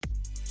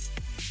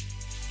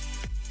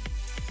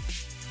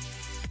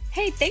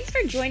Hey, thanks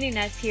for joining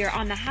us here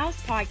on the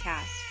House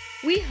Podcast.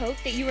 We hope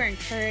that you are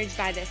encouraged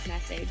by this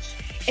message.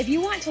 If you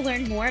want to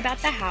learn more about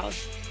the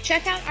House,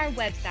 check out our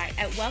website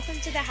at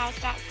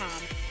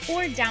welcometothehouse.com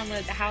or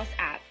download the House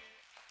app.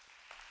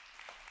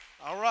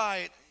 All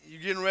right, you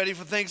getting ready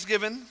for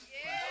Thanksgiving?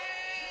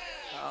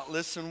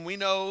 Listen, we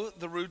know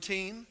the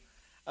routine.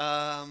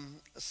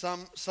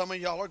 Some of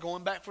y'all are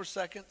going back for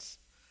seconds.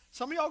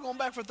 Some of y'all going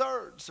back for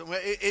thirds. So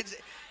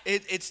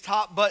it's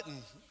top button.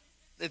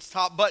 It's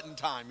top button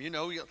time.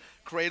 You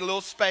create a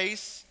little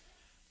space.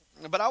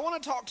 But I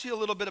want to talk to you a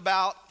little bit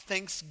about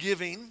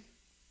Thanksgiving.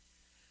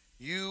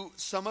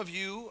 Some of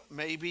you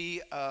may be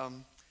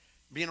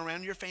being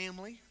around your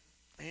family,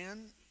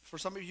 and for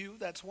some of you,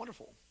 that's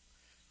wonderful.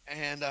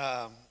 And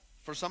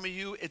for some of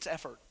you, it's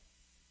effort.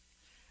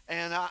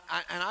 And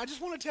I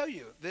just want to tell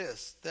you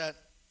this, that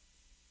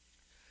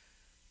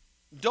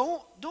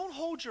don't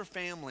hold your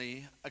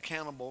family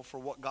accountable for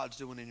what God's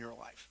doing in your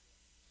life.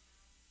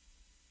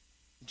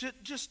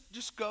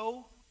 Just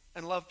go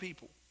and love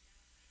people.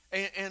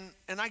 And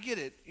I get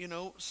it,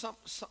 some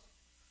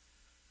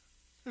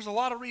there's a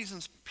lot of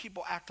reasons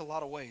people act a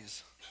lot of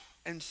ways.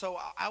 And so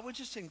I would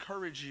just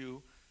encourage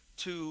you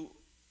to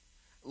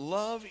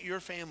love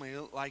your family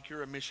like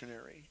you're a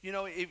missionary.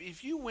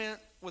 If you went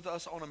with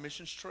us on a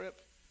missions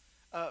trip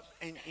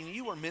and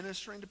you were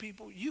ministering to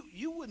people,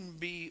 you wouldn't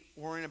be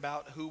worrying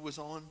about who was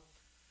on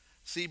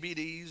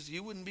CBDs.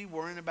 You wouldn't be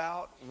worrying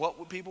about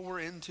what people were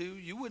into.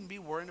 You wouldn't be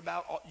worrying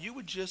about, you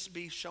would just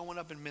be showing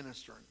up and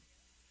ministering.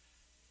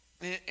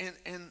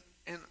 And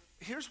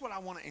here's what I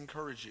want to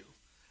encourage you.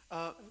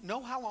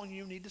 Know how long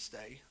you need to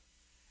stay,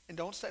 and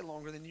don't stay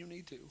longer than you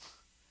need to.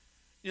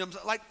 You know what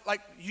I'm saying?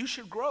 Like you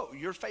should grow.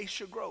 Your faith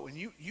should grow. And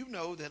you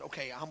know that,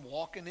 okay, I'm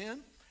walking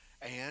in,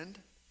 and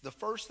the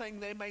first thing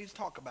they may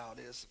talk about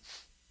is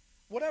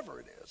whatever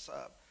it is.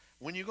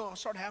 When you're going to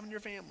start having your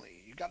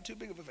family, you got too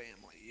big of a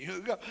family.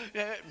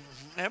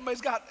 Everybody's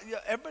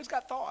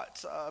got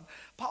thoughts,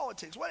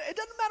 politics. It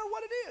doesn't matter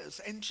what it is.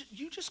 And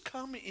you just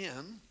come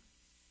in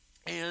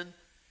and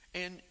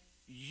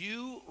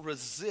you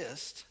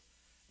resist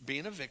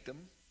being a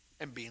victim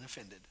and being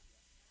offended.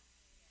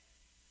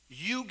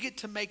 You get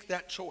to make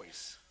that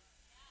choice.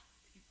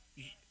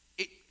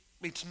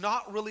 It's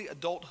not really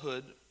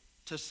adulthood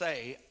to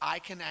say, I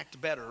can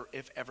act better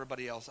if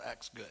everybody else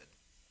acts good.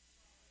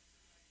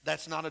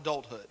 That's not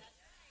adulthood.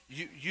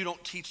 You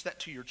don't teach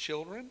that to your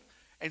children,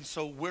 and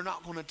so we're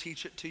not going to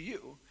teach it to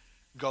you.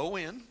 Go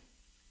in,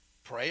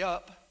 pray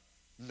up,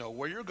 know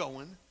where you're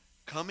going,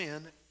 come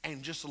in,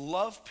 and just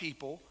love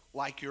people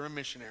like you're a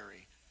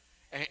missionary.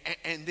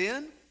 And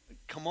then,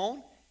 come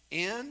on,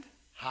 end,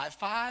 high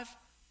five,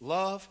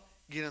 love,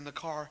 get in the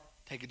car,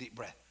 take a deep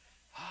breath.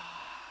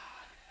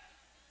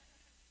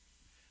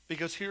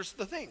 Because here's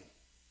the thing,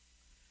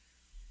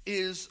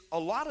 is a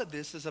lot of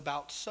this is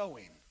about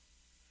sowing.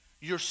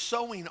 You're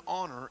sowing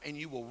honor, and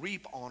you will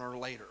reap honor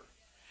later.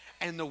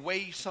 And the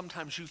way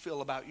sometimes you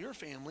feel about your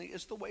family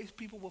is the way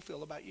people will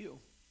feel about you.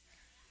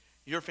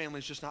 Your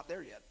family's just not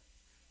there yet.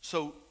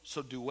 So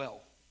do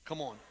well.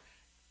 Come on.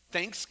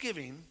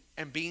 Thanksgiving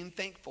and being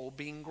thankful,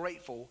 being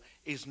grateful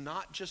is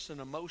not just an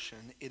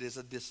emotion, it is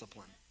a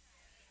discipline.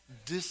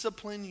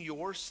 Discipline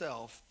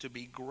yourself to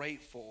be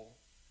grateful.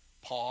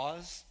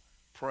 Pause,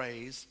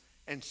 praise,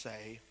 and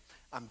say,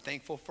 I'm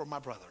thankful for my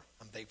brother.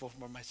 I'm thankful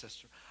for my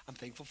sister. I'm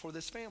thankful for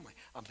this family.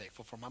 I'm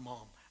thankful for my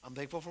mom. I'm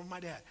thankful for my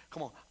dad.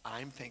 Come on,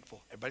 I'm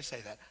thankful. Everybody say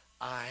that.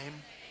 I'm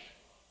thankful.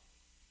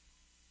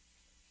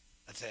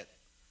 That's it.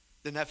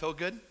 Didn't that feel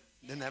good?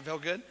 Didn't that feel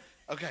good?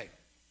 Okay.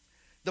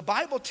 The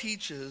Bible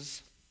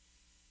teaches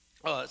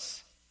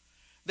us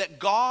that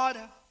God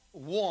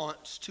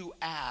wants to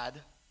add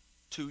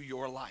to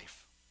your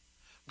life.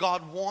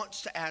 God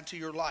wants to add to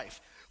your life.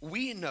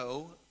 We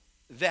know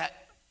that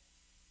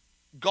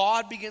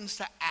God begins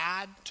to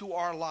add to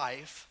our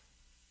life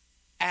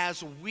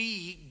as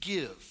we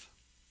give.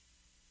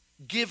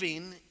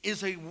 Giving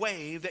is a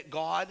way that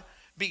God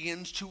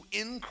begins to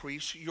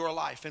increase your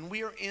life. And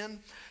we are in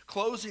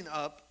closing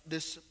up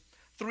this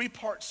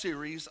 3-part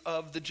series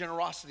of the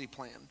generosity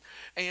plan.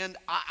 And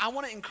I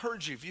want to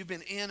encourage you, if you've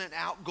been in and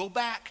out, go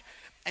back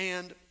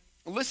and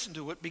listen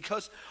to it,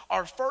 because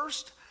our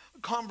first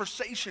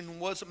conversation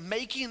was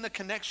making the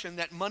connection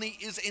that money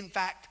is in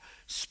fact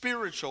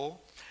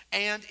spiritual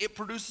and it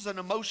produces an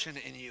emotion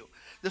in you.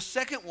 The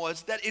second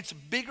was that it's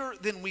bigger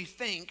than we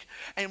think,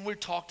 and we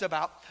talked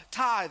about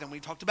tithe, and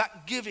we talked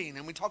about giving,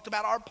 and we talked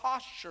about our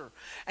posture.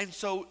 And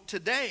so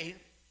today,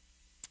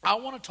 I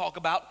want to talk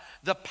about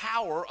the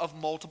power of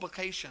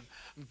multiplication.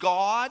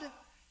 God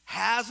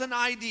has an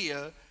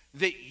idea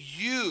that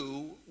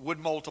you would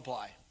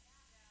multiply.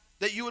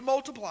 That you would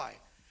multiply.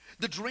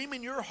 The dream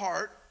in your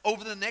heart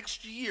over the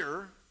next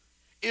year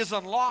is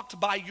unlocked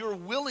by your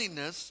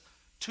willingness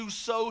to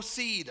sow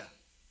seed.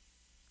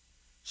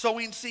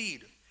 Sowing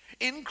seed.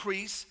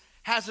 Increase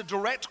has a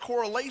direct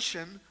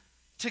correlation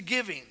to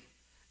giving.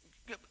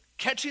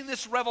 Catching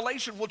this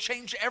revelation will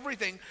change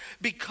everything,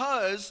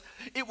 because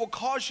it will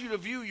cause you to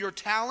view your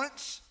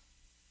talents,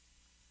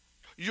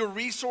 your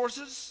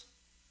resources,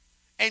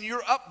 and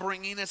your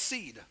upbringing as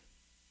seed.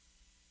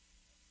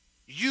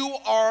 You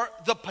are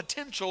the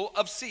potential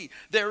of seed.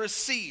 There is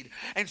seed.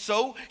 And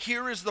so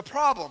here is the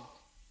problem.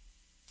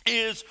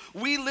 Is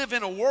we live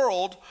in a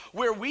world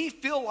where we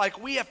feel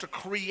like we have to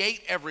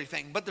create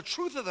everything. But the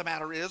truth of the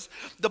matter is,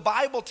 the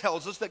Bible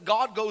tells us that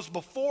God goes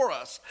before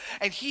us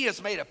and he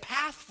has made a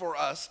path for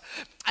us,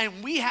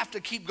 and we have to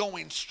keep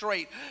going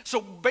straight. So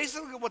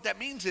basically what that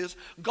means is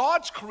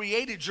God's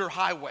created your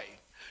highway.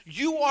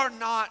 You are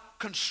not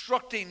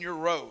constructing your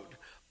road.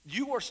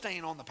 You are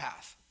staying on the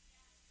path.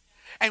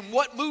 And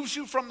what moves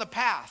you from the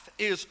path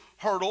is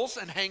hurdles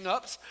and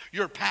hang-ups,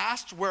 your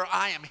past where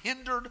I am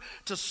hindered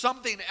to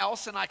something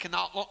else and I can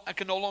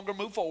no longer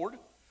move forward.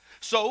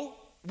 So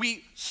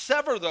we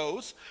sever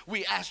those.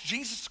 We ask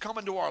Jesus to come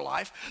into our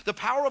life. The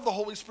power of the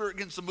Holy Spirit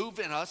begins to move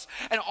in us.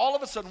 And all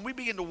of a sudden we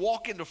begin to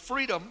walk into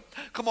freedom.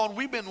 Come on,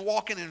 we've been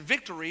walking in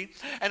victory.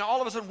 And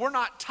all of a sudden we're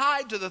not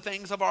tied to the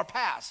things of our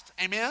past.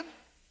 Amen?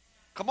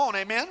 Come on,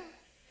 amen?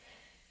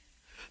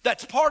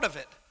 That's part of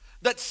it.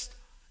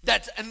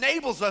 That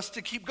enables us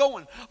to keep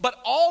going. But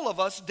all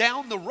of us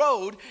down the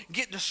road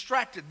get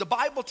distracted. The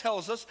Bible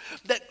tells us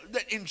that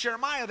in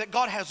Jeremiah that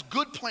God has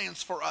good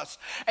plans for us.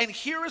 And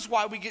here is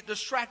why we get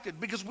distracted.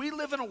 Because we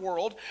live in a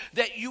world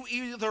that you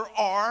either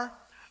are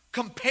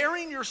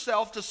comparing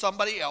yourself to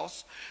somebody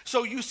else.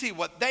 So you see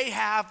what they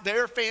have,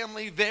 their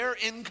family, their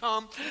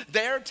income,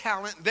 their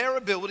talent, their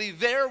ability,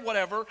 their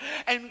whatever.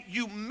 And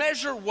you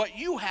measure what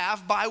you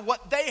have by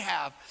what they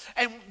have.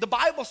 And the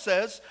Bible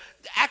says,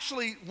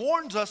 actually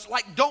warns us,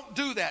 like, don't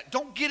do that.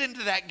 Don't get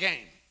into that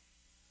game.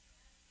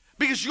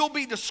 Because you'll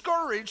be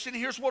discouraged, and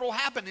here's what will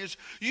happen is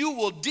you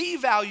will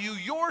devalue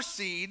your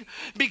seed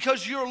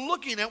because you're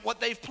looking at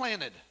what they've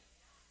planted.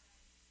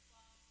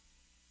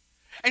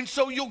 And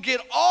so you'll get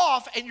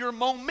off, and your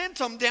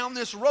momentum down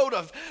this road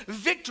of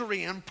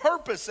victory and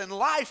purpose and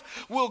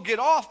life will get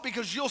off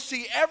because you'll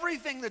see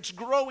everything that's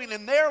growing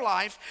in their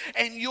life,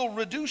 and you'll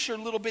reduce your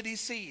little bitty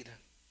seed.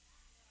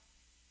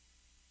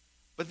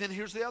 But then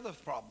here's the other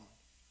problem.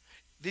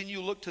 Then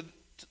you look to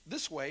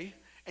this way,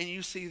 and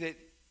you see that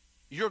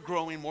you're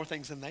growing more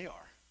things than they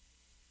are.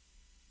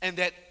 And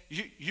that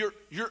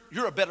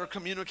you're a better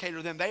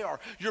communicator than they are.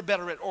 You're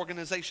better at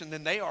organization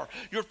than they are.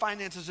 Your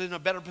finances are in a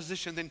better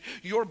position than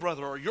your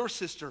brother or your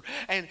sister.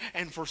 And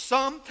for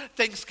some,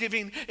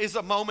 Thanksgiving is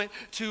a moment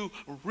to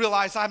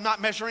realize I'm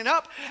not measuring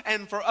up.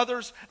 And for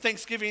others,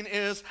 Thanksgiving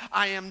is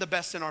I am the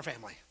best in our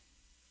family.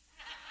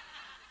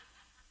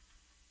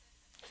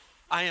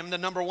 I am the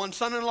number one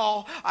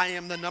son-in-law. I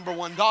am the number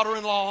one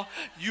daughter-in-law.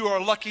 You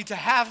are lucky to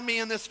have me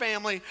in this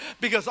family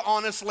because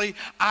honestly,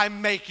 I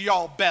make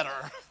y'all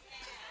better.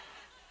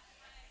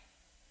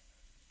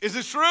 Is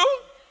this true?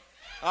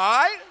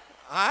 All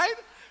right.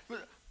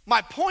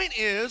 My point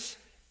is,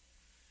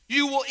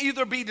 you will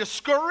either be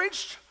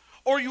discouraged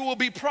or you will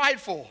be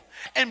prideful.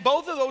 And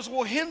both of those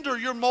will hinder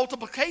your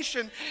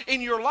multiplication in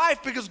your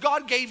life because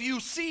God gave you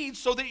seed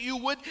so that you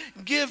would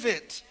give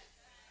it.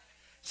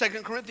 2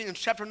 Corinthians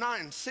chapter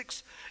 9,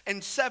 6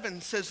 and 7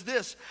 says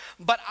this,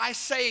 but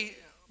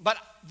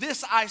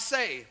this I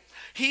say,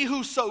 he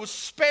who sows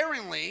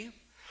sparingly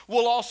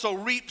will also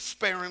reap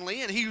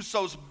sparingly, and he who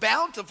sows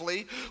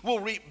bountifully will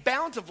reap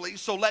bountifully.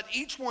 So let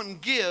each one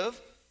give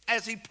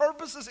as he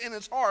purposes in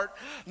his heart,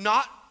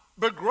 not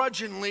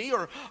begrudgingly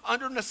or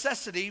under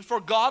necessity, for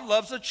God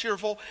loves a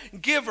cheerful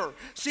giver.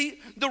 See,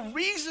 the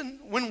reason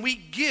when we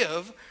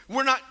give,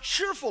 we're not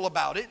cheerful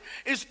about it,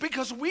 is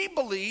because we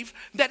believe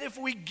that if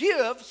we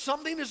give,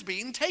 something is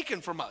being taken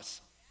from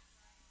us.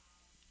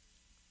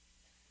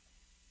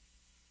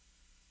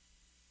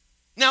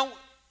 Now,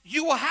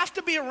 you will have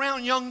to be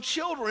around young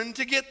children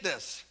to get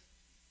this.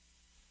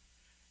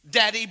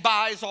 Daddy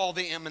buys all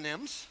the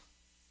M&Ms.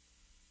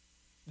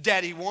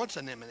 Daddy wants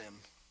an M&M.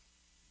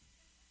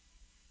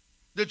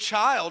 The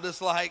child is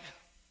like,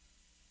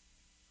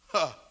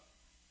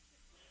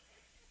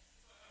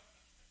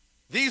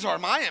 these are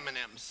my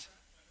M&Ms.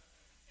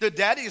 The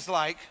daddy's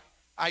like,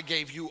 I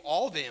gave you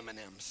all the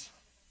M&Ms.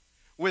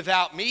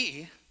 Without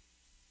me,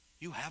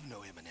 you have no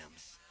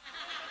M&Ms.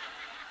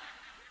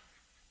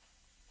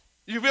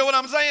 You feel what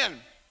I'm saying?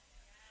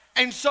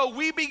 And so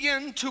we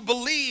begin to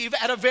believe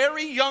at a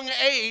very young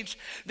age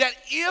that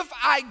if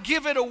I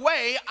give it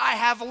away, I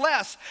have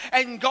less.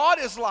 And God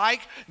is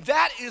like,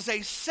 that is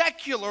a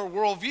secular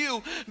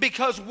worldview,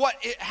 because what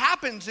it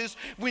happens is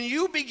when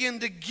you begin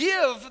to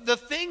give the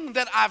thing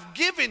that I've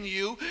given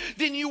you,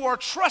 then you are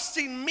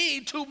trusting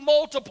me to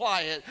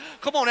multiply it.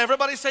 Come on,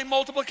 everybody say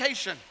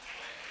multiplication.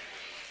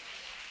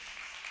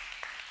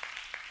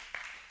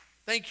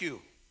 Thank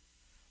you.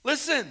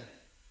 Listen.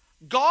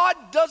 God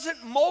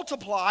doesn't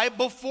multiply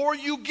before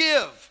you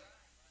give.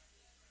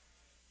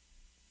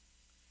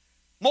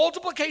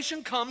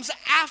 Multiplication comes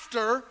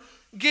after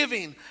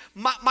giving.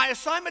 My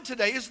assignment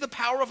today is the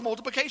power of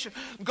multiplication.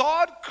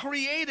 God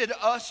created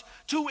us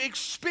to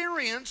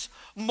experience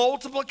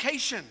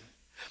multiplication.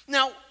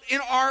 Now,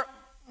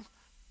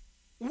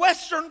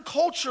 Western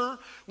culture,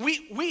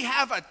 we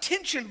have a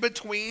tension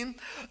between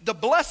the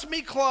Bless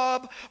Me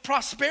Club,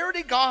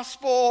 prosperity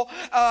gospel,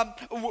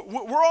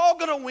 we're all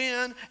going to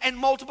win, and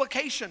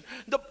multiplication.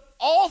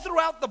 All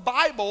throughout the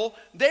Bible,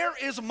 there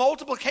is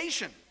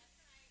multiplication.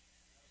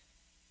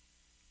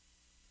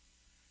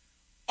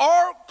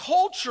 Our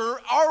culture,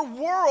 our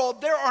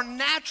world, there are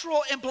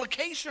natural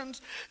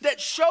implications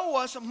that show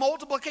us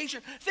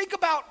multiplication. Think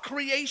about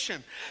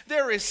creation.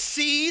 There is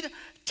seed,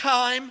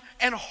 time,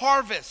 and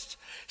harvest.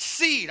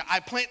 Seed, I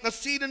plant the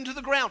seed into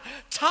the ground.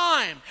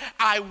 Time,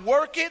 I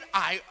work it,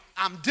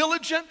 I'm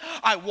diligent,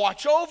 I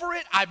watch over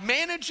it, I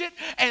manage it,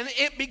 and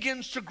it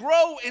begins to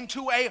grow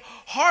into a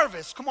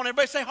harvest. Come on,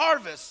 everybody say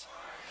harvest.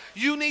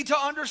 You need to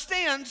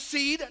understand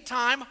seed,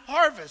 time,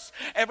 harvest.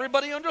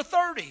 Everybody under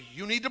 30,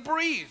 you need to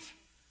breathe.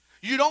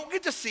 You don't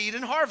get to seed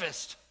and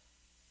harvest.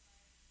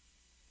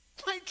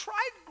 I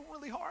tried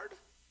really hard.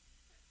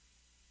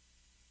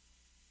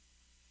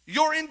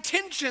 Your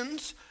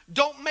intentions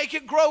don't make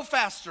it grow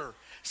faster.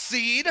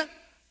 Seed,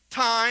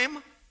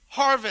 time,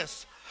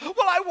 harvest. Well,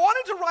 I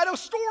wanted to write a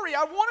story.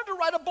 I wanted to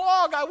write a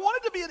blog. I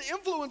wanted to be an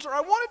influencer. I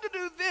wanted to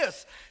do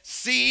this.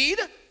 Seed,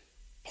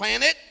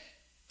 plant it,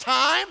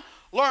 time,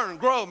 learn,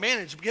 grow,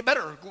 manage, get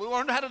better.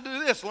 Learn how to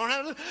do this. Learn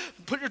how to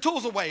put your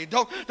tools away.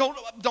 Don't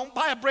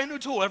buy a brand new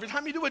tool every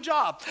time you do a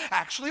job.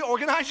 Actually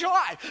organize your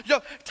life.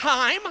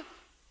 Time,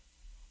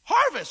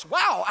 harvest.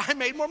 Wow, I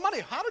made more money.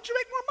 How did you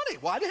make more money?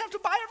 Well, I didn't have to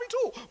buy every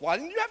tool. Why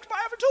didn't you have to buy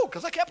every tool?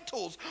 Because I kept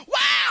tools.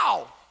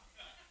 Wow!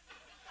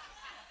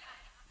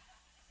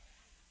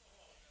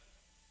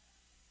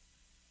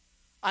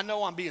 I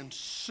know I'm being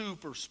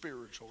super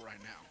spiritual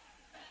right now.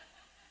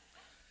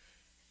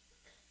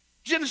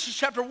 Genesis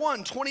chapter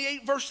 1,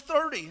 28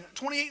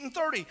 and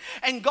 30.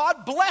 And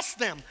God blessed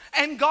them.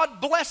 And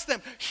God blessed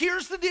them.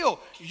 Here's the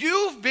deal.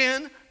 You've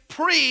been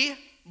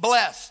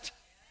pre-blessed.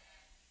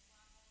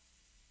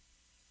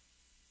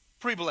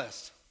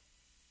 Pre-blessed.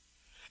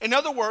 In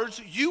other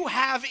words, you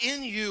have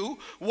in you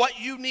what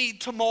you need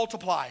to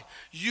multiply.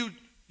 You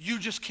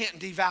just can't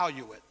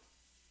devalue it.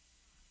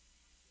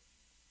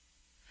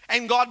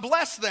 And God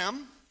blessed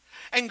them,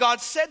 and God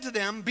said to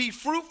them, be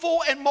fruitful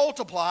and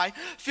multiply,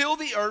 fill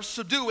the earth,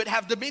 subdue it,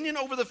 have dominion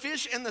over the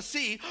fish in the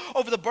sea,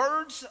 over the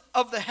birds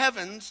of the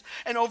heavens,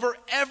 and over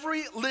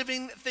every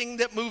living thing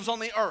that moves on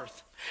the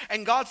earth.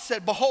 And God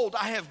said, behold,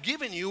 I have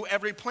given you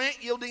every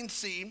plant yielding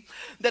seed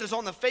that is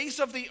on the face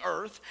of the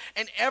earth,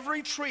 and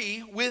every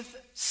tree with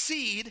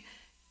seed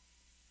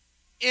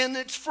in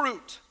its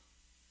fruit.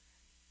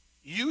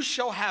 You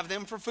shall have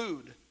them for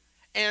food.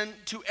 And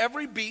to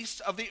every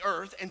beast of the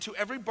earth, and to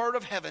every bird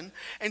of heaven,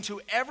 and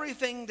to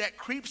everything that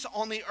creeps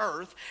on the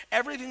earth,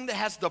 everything that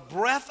has the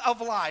breath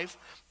of life,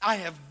 I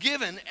have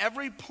given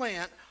every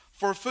plant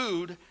for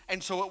food.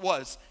 And so it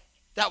was.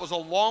 That was a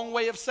long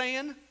way of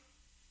saying,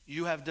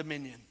 you have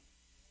dominion.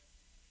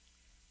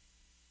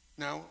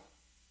 Now,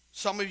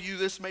 some of you,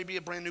 this may be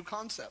a brand new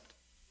concept.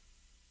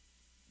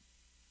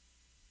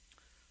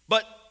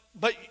 But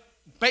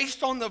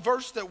based on the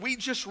verse that we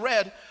just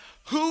read,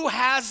 who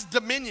has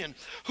dominion?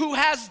 Who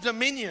has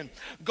dominion?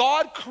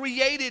 God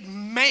created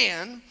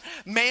mankind,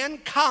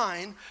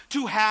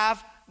 to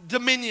have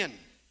dominion.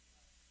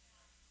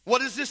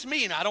 What does this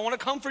mean? I don't want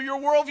to come for your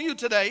worldview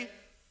today,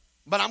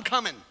 but I'm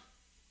coming.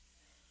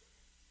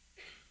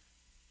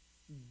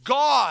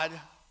 God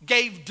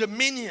gave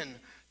dominion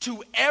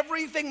to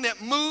everything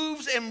that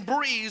moves and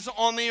breathes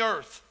on the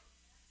earth.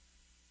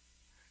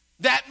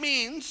 That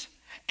means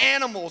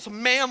animals,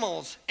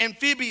 mammals,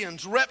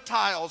 amphibians,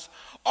 reptiles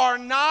are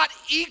not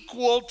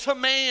equal to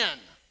man.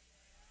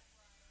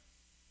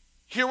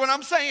 Hear what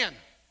I'm saying?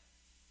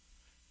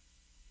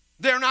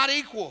 They're not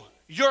equal.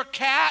 Your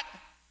cat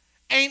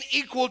ain't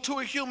equal to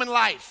a human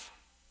life.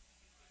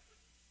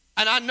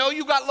 And I know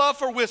you got love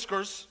for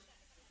Whiskers.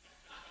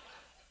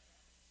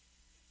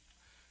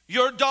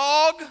 Your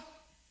dog,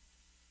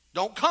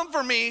 don't come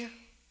for me,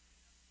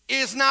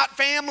 is not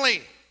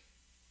family.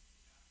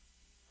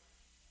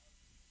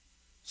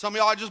 Some of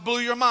y'all, just blew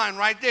your mind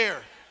right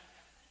there.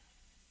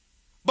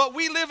 But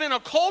we live in a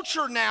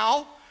culture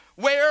now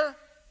where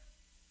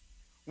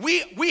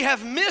we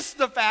have missed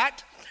the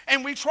fact,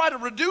 and we try to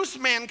reduce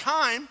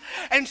mankind.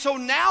 And so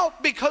now,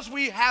 because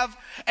we have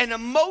an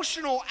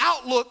emotional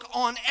outlook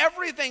on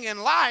everything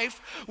in life,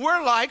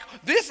 we're like,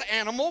 this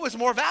animal is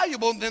more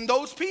valuable than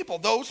those people.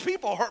 Those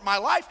people hurt my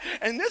life,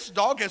 and this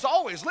dog has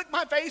always licked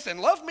my face and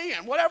loved me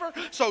and whatever.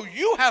 So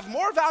you have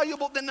more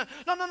valuable than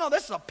no,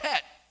 this is a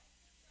pet.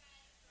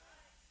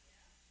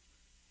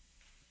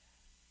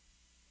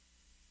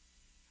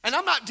 And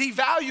I'm not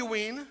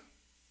devaluing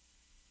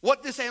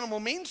what this animal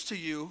means to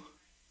you,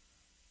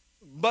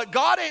 but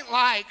God ain't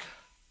like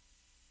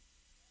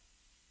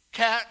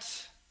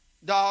cats,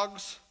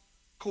 dogs,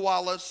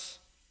 koalas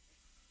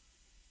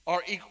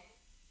are equal.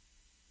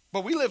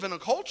 But we live in a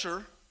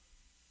culture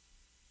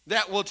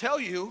that will tell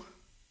you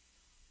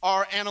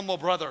are animal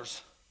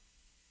brothers.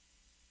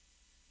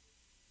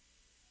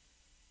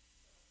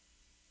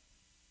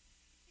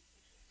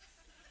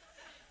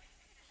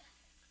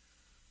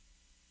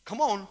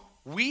 Come on.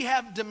 We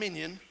have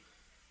dominion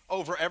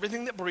over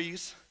everything that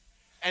breathes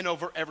and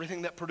over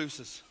everything that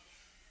produces.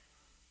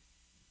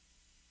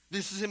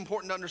 This is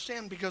important to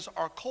understand because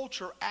our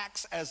culture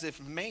acts as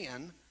if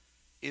man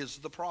is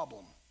the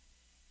problem.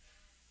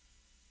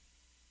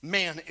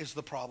 Man is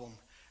the problem.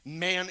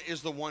 Man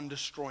is the one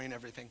destroying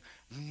everything.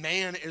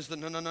 Man is the,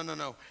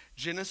 no.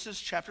 Genesis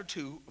chapter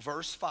 2,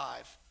 verse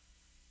 5.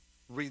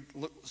 Read,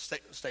 look,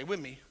 stay with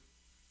me.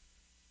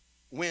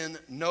 When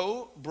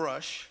no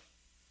brush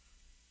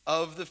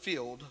of the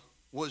field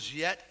was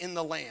yet in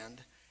the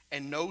land,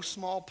 and no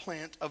small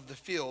plant of the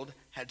field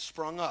had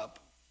sprung up,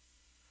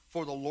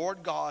 for the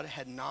Lord God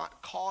had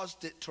not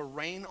caused it to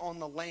rain on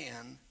the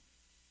land,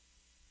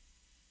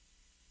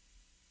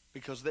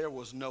 because there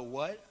was no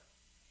what?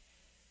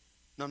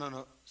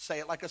 No. Say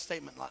it like a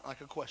statement,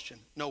 like a question.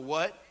 No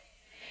what?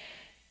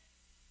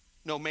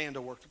 No man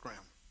to work the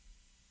ground.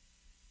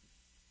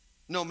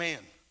 No man.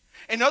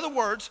 In other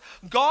words,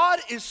 God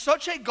is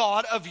such a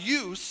God of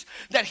use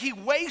that he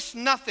wastes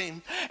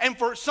nothing. And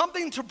for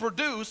something to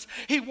produce,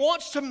 he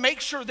wants to make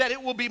sure that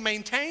it will be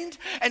maintained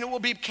and it will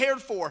be cared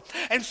for.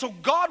 And so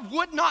God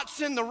would not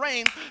send the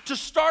rain to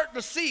start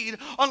the seed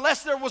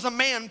unless there was a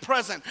man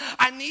present.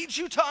 I need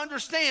you to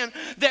understand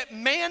that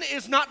man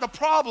is not the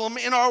problem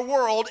in our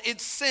world,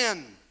 it's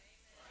sin.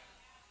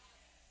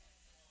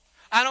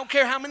 I don't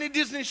care how many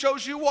Disney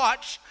shows you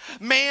watch,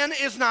 man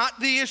is not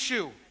the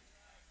issue.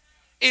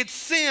 It's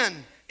sin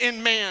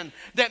in man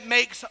that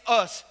makes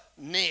us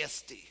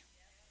nasty.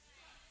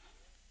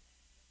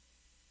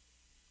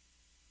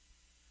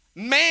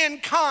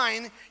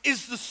 Mankind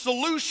is the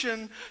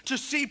solution to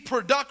see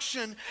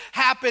production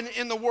happen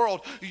in the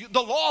world.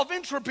 The law of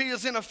entropy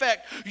is in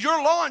effect.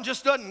 Your lawn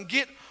just doesn't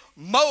get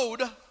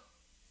mowed.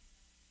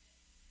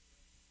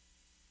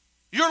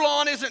 Your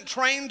lawn isn't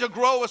trained to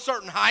grow a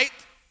certain height.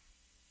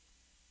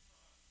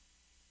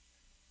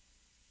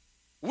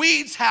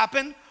 Weeds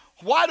happen.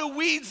 Why do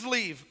weeds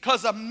leave?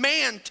 Because a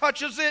man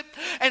touches it,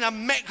 and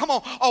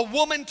a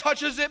woman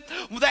touches it.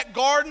 That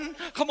garden,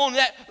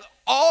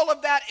 all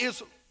of that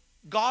is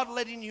God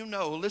letting you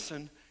know,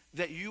 listen,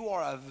 that you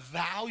are a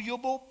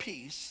valuable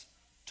piece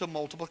to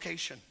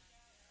multiplication.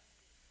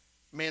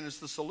 Man is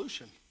the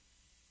solution.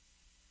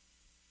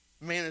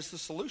 Man is the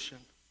solution.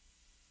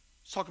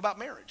 Let's talk about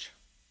marriage.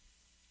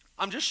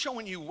 I'm just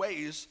showing you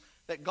ways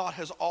that God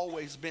has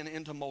always been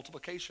into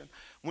multiplication.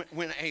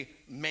 When a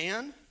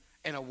man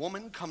and a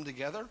woman come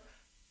together,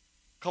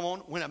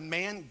 when a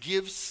man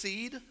gives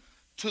seed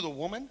to the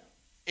woman,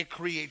 it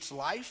creates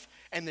life,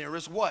 and there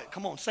is what?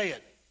 Come on, say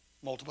it.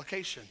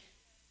 Multiplication.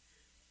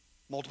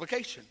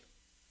 Multiplication.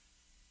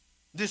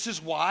 This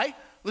is why,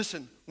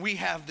 listen, we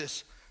have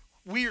this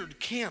weird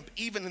camp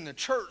even in the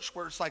church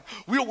where it's like,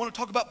 we don't want to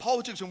talk about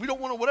politics and we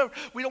don't want to whatever.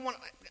 We don't want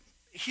to.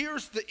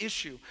 Here's the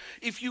issue.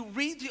 If you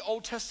read the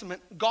Old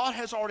Testament, God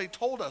has already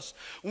told us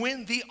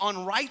when the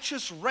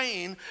unrighteous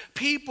reign,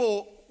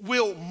 people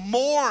will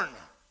mourn.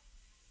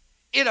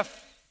 It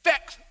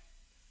affects.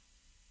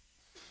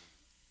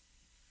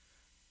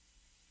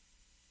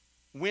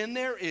 When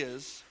there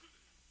is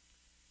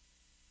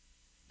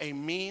a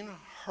mean,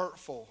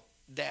 hurtful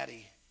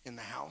daddy in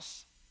the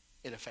house,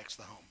 it affects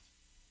the home.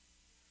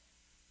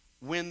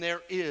 When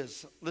there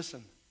is,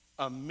 listen,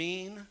 a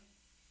mean,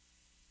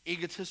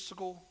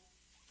 egotistical,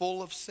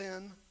 full of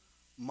sin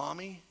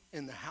mommy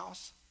in the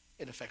house,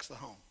 it affects the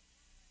home.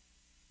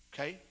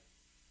 Okay?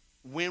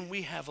 When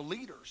we have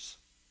leaders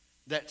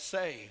that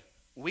say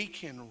we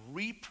can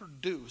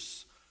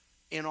reproduce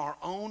in our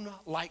own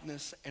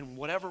likeness and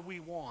whatever we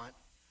want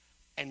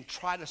and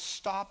try to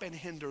stop and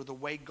hinder the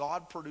way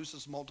God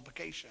produces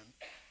multiplication,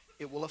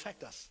 it will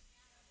affect us.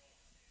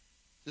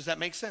 Does that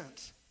make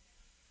sense?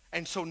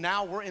 And so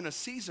now we're in a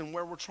season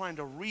where we're trying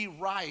to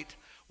rewrite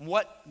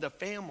what the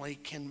family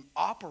can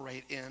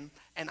operate in,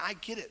 and I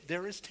get it.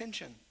 There is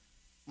tension.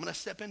 I'm going to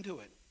step into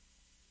it.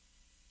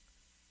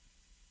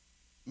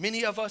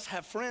 Many of us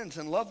have friends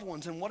and loved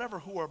ones and whatever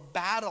who are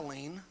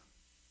battling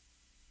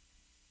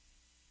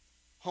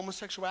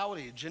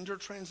homosexuality, gender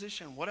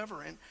transition,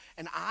 whatever.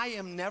 And I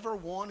am never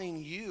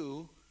wanting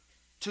you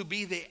to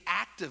be the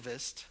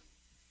activist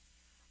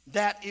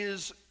that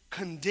is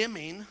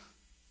condemning.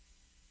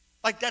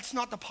 Like, that's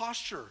not the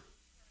posture.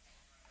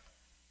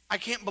 I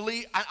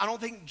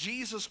don't think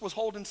Jesus was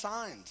holding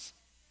signs.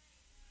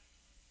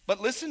 But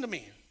listen to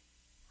me.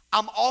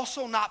 I'm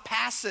also not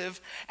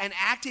passive and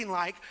acting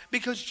like,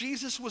 because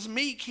Jesus was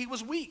meek, he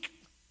was weak.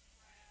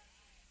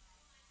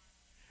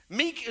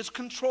 Meek is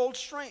controlled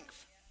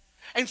strength.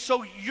 And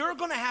so you're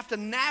going to have to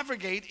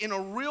navigate in a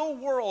real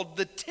world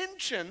the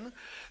tension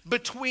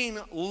between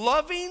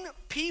loving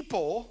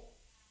people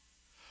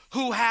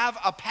who have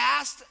a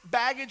past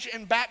baggage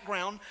and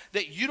background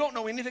that you don't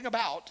know anything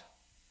about,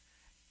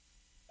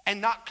 and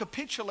not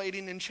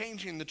capitulating and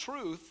changing the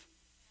truth,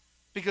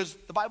 because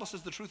the Bible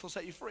says the truth will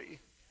set you free.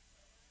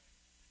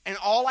 And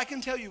all I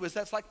can tell you is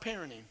that's like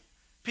parenting.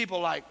 People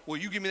are like, well,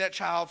 you give me that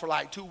child for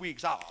like 2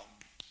 weeks,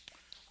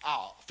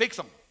 I'll fix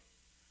them.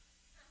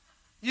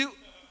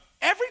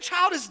 Every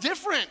child is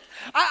different.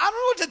 I don't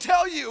know what to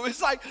tell you.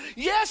 It's like,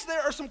 yes,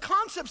 there are some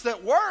concepts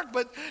that work,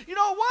 but you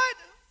know what?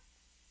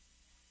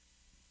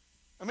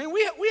 I mean,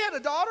 we had a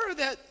daughter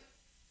that,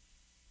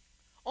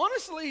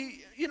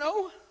 honestly, you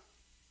know,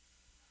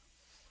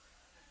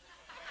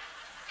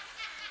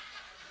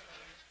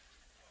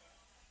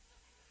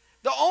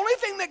 the only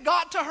thing that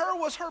got to her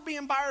was her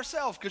being by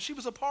herself because she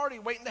was a party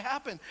waiting to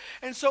happen.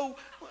 And so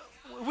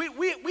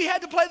we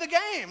had to play the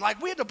game.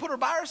 Like, we had to put her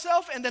by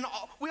herself, and then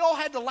we all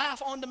had to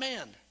laugh on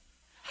demand.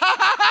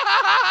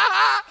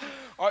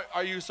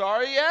 Are you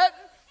sorry yet?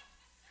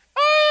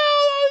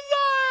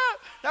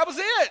 That was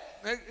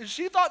it.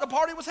 She thought the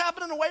party was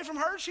happening away from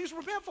her. She's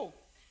repentful.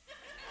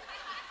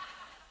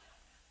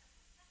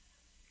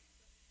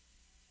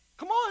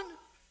 Come on.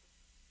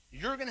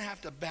 You're going to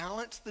have to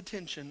balance the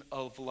tension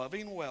of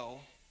loving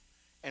well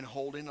and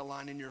holding the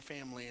line in your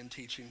family and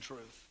teaching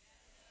truth.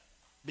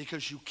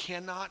 Because you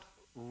cannot,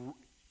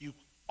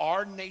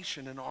 our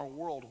nation and our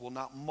world will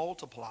not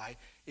multiply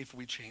if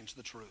we change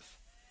the truth.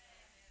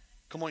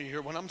 Come on, you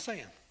hear what I'm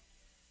saying?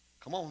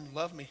 Come on,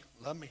 love me,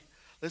 love me.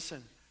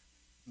 Listen,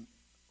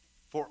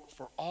 for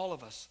all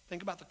of us,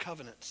 think about the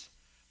covenants,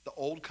 the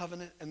old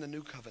covenant and the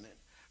new covenant.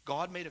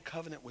 God made a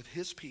covenant with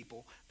his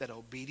people that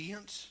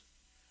obedience,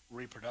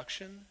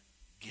 reproduction,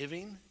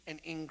 giving, and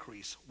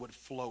increase would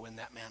flow in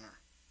that manner.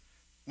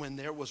 When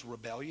there was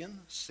rebellion,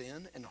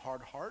 sin, and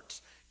hard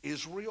hearts,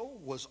 Israel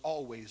was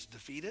always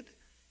defeated,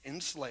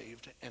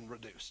 enslaved, and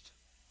reduced.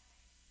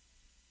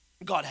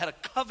 God had a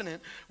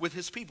covenant with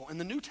his people in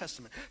the New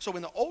Testament. So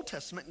in the Old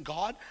Testament,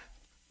 God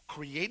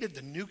created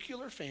the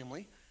nuclear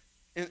family.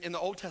 In the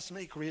Old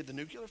Testament, he created the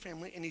nuclear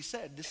family, and he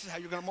said, this is how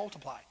you're going to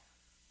multiply.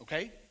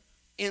 Okay?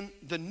 In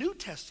the New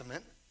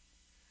Testament,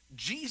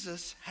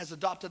 Jesus has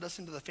adopted us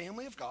into the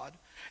family of God,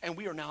 and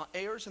we are now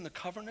heirs in the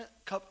covenant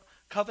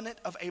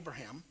of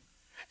Abraham.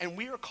 And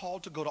we are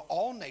called to go to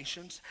all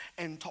nations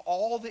and to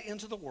all the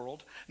ends of the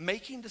world,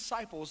 making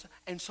disciples.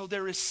 And so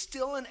there is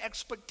still an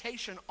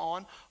expectation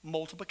on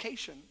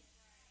multiplication.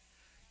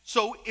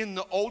 So in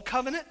the old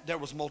covenant, there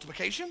was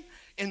multiplication.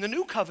 In the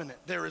new covenant,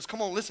 there is,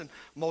 come on, listen,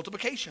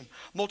 multiplication.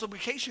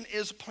 Multiplication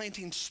is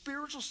planting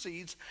spiritual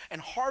seeds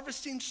and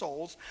harvesting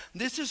souls.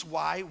 This is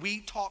why we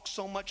talk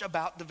so much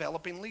about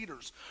developing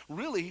leaders.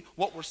 Really,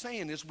 what we're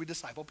saying is we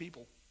disciple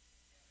people.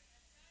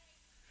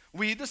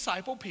 We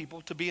disciple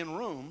people to be in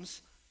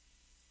rooms.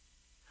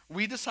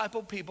 We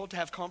disciple people to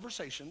have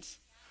conversations.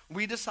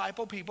 We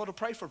disciple people to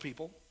pray for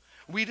people.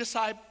 We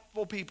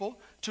disciple people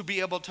to be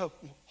able to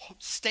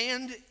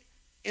stand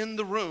in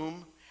the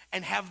room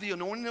and have the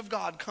anointing of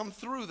God come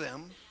through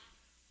them.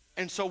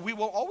 And so we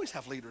will always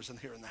have leaders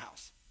here in the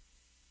house.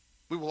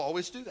 We will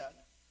always do that.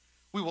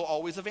 We will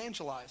always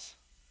evangelize.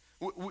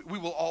 We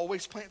will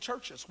always plant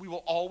churches. We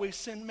will always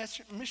send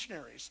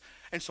missionaries.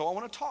 And so I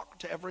want to talk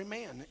to every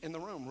man in the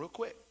room real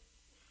quick.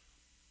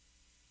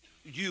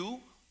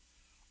 You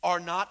are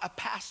not a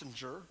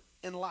passenger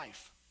in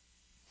life.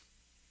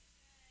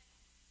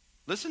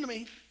 Listen to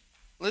me.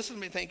 Listen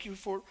to me. Thank you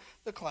for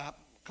the clap.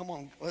 Come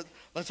on.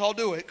 Let's all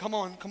do it. Come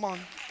on. Come on.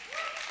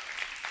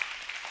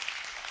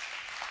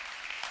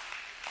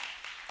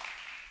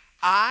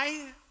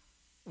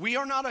 We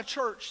are not a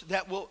church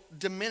that will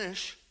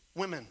diminish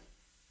women.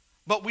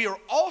 But we are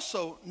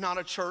also not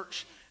a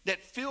church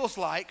that feels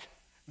like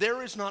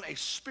there is not a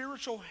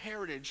spiritual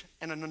heritage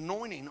and an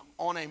anointing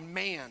on a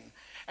man.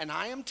 And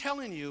I am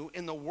telling you,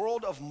 in the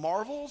world of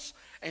Marvels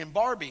and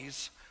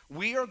Barbies,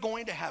 we are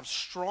going to have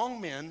strong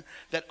men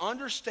that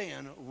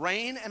understand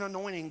rain and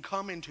anointing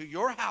come into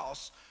your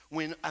house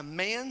when a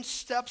man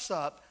steps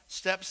up,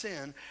 steps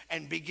in,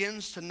 and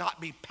begins to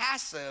not be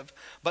passive,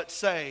 but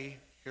say,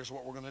 here's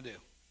what we're going to do.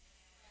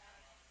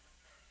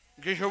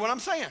 You hear what I'm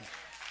saying?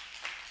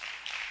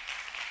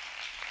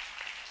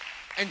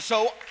 And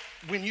so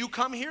when you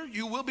come here,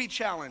 you will be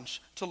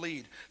challenged to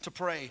lead, to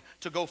pray,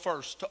 to go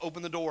first, to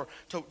open the door,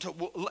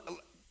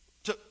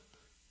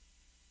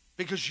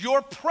 because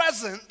your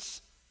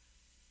presence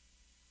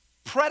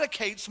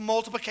predicates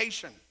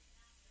multiplication.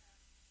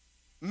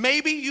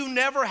 Maybe you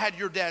never had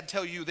your dad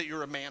tell you that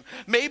you're a man.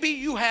 Maybe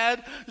you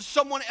had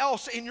someone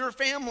else in your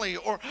family,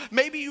 or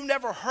maybe you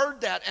never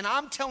heard that. And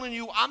I'm telling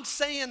you, I'm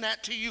saying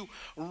that to you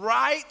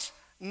right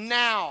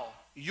now.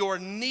 You're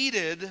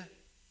needed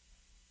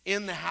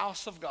in the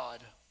house of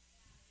God.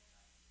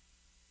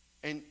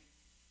 And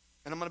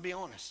I'm going to be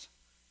honest.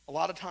 A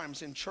lot of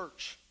times in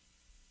church,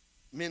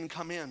 men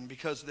come in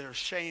because there's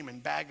shame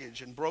and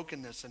baggage and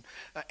brokenness and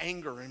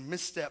anger and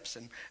missteps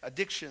and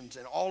addictions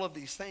and all of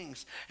these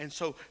things. And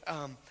so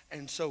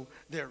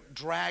they're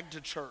dragged to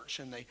church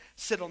and they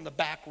sit on the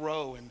back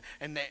row.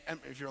 And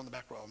if you're on the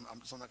back row,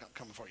 I'm not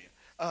coming for you.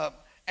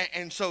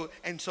 And so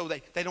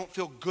they don't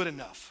feel good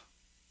enough.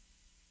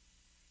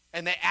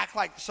 And they act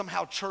like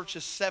somehow church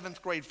is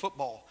 7th grade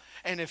football.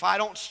 And if I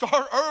don't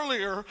start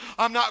earlier,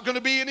 I'm not going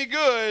to be any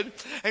good.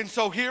 And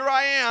so here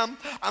I am.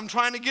 I'm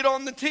trying to get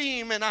on the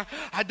team, and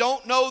I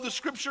don't know the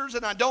scriptures,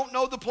 and I don't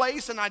know the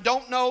place, and I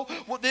don't know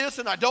what this,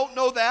 and I don't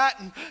know that.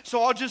 And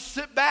so I'll just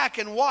sit back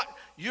and watch.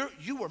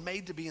 You were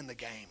made to be in the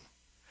game.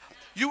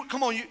 You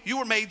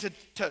were made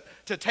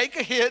to take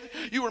a hit.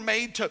 You were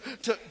made to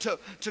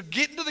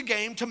get into the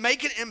game, to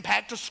make an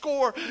impact, to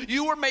score.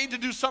 You were made to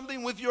do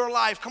something with your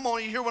life. Come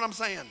on, you hear what I'm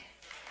saying?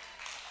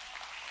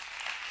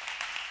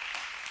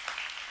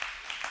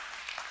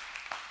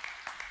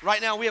 Right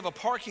now we have a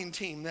parking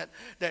team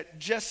that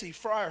Jesse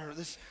Fryer,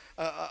 this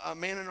a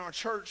man in our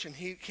church, and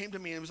he came to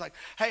me and was like,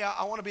 hey,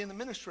 I want to be in the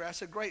ministry. I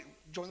said, great,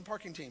 join the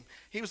parking team.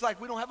 He was like,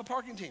 we don't have a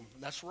parking team.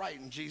 That's right,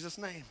 in Jesus'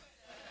 name.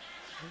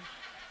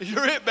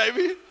 You're it,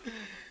 baby.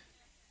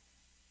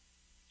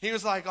 He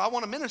was like, I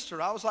want to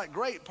minister. I was like,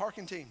 great,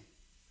 parking team.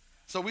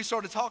 So we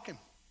started talking.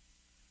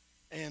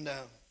 And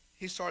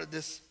he started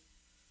this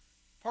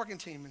parking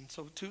team. And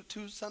so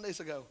two Sundays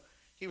ago,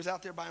 he was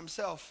out there by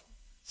himself,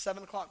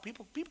 7 o'clock.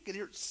 People get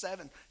here at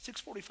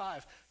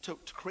 6:45 to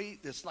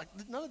create this. Like,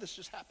 none of this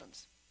just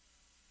happens.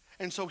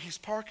 And so he's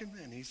parking,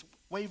 and he's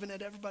waving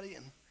at everybody.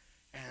 And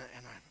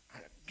I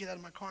get out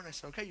of my car, and I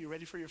said, okay, you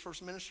ready for your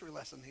first ministry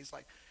lesson? He's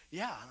like,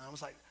 yeah. And I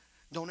was like,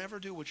 don't ever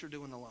do what you're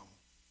doing alone.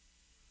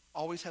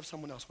 Always have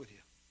someone else with you.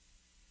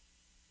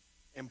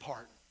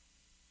 Impart.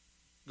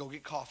 Go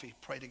get coffee,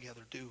 pray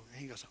together, do.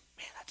 And he goes,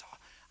 man, that's all.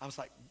 I was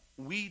like,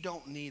 we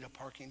don't need a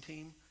parking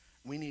team.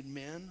 We need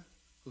men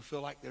who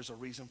feel like there's a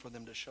reason for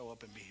them to show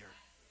up and be here.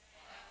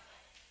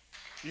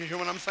 You hear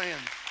what I'm saying?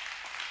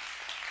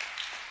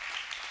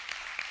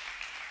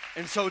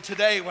 And so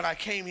today when I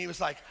came, he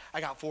was like, I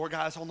got 4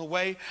 guys on the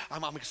way.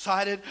 I'm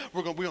excited.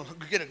 We're gonna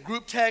get a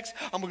group text.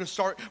 I'm gonna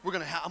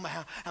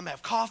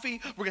have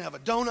coffee. We're gonna have a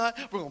donut.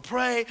 We're gonna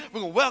pray.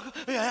 We're gonna welcome.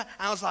 Yeah.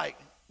 I was like,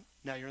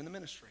 now you're in the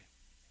ministry.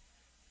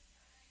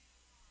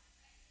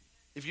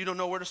 If you don't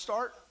know where to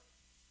start,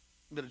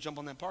 you better jump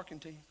on that parking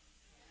team.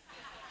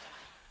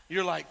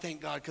 You're like,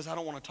 thank God, because I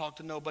don't want to talk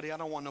to nobody. I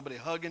don't want nobody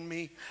hugging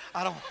me.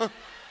 I don't,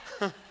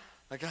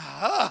 like,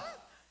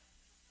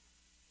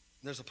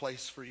 There's a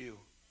place for you.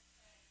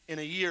 In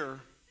a year,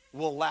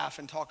 we'll laugh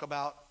and talk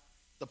about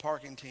the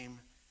parking team,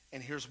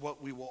 and here's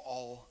what we will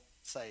all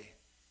say: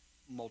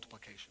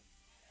 multiplication.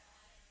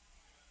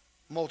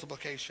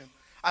 Multiplication.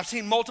 I've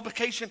seen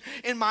multiplication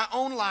in my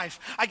own life.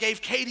 I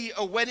gave Katie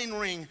a wedding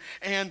ring,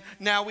 and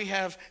now we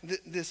have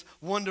this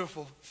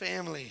wonderful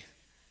family.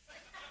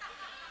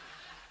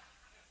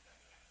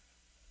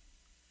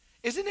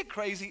 Isn't it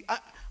crazy?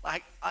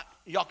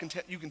 You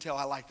can tell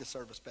I like this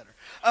service better.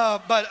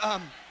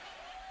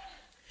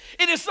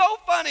 It is so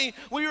funny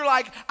when you're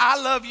like, I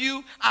love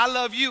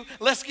you,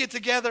 let's get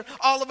together.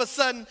 All of a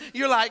sudden,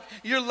 you're like,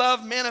 your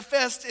love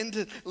manifests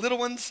into little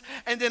ones.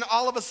 And then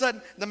all of a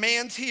sudden, the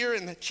man's here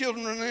and the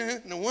children are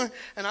there.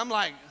 And I'm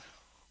like,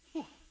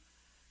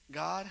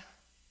 God,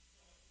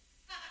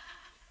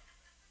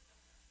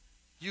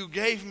 you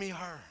gave me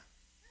her.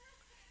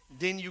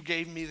 Then you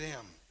gave me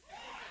them.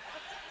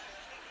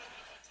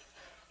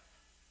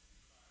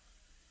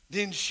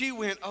 Then she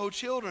went, oh,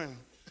 children.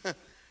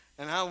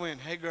 And I went,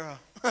 hey, girl.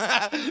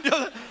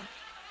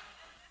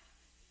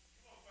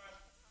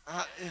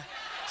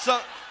 So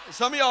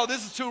some of y'all,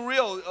 this is too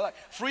real. Like,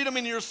 freedom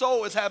in your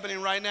soul is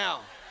happening right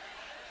now.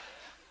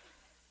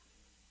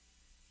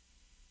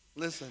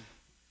 Listen,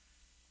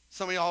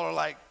 some of y'all are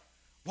like,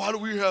 why do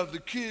we have the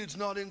kids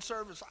not in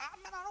service?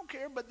 I don't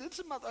care, but this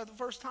is the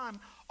first time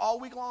all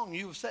week long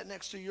you have sat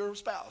next to your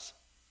spouse.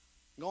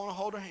 Go on and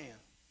hold her hand.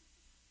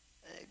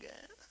 Hey, God.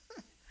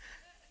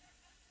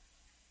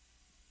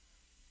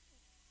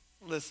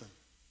 Listen,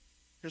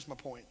 here's my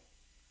point.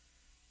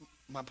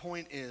 My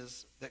point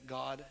is that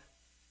God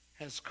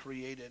has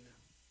created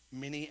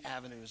many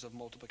avenues of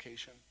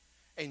multiplication,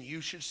 and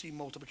you should see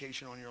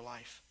multiplication on your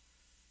life.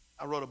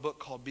 I wrote a book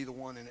called Be the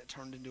One, and it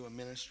turned into a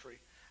ministry.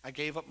 I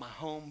gave up my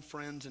home,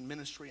 friends, and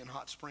ministry in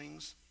Hot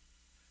Springs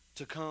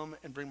to come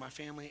and bring my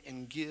family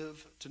and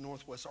give to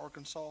Northwest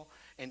Arkansas,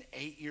 and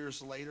 8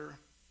 years later,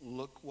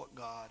 look what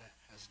God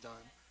has done.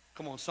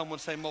 Come on, someone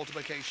say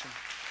multiplication.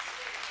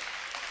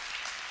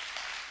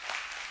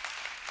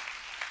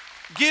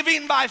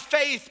 Giving by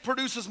faith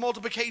produces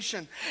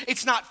multiplication.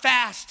 It's not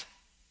fast.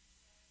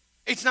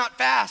 It's not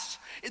fast.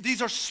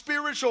 These are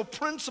spiritual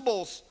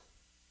principles.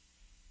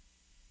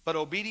 But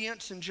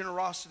obedience and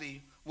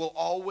generosity will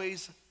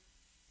always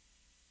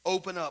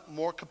open up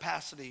more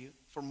capacity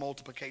for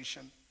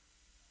multiplication.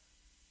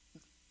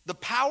 The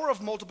power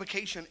of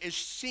multiplication is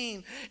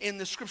seen in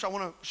the scripture. I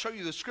want to show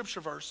you the scripture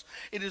verse.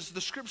 It is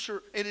the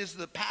scripture, it is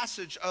the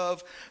passage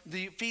of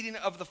the feeding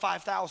of the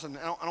 5,000.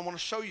 And I want to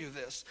show you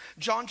this.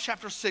 John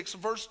chapter 6,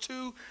 verse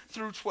 2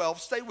 through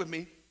 12. Stay with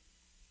me.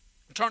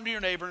 Turn to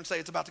your neighbor and say,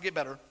 it's about to get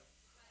better.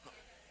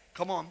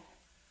 Come on.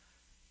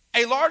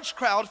 A large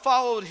crowd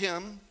followed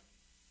him,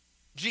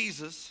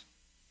 Jesus,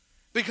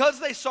 because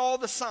they saw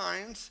the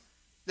signs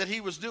that he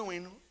was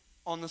doing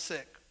on the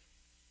sick.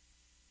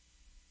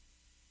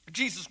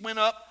 Jesus went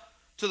up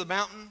to the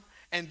mountain,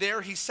 and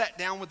there he sat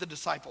down with the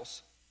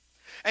disciples.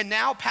 And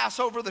now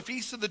Passover, the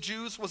feast of the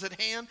Jews, was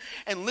at hand,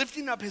 and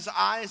lifting up his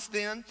eyes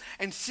then,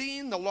 and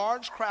seeing the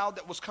large crowd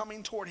that was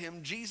coming toward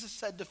him, Jesus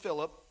said to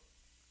Philip,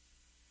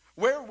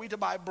 where are we to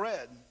buy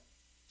bread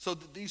so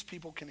that these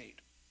people can eat?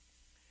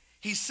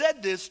 He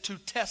said this to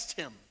test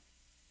him,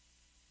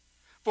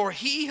 for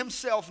he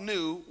himself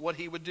knew what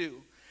he would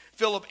do.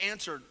 Philip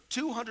answered,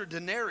 200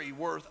 denarii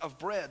worth of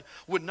bread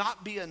would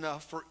not be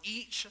enough for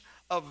each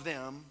of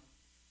them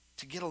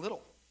to get a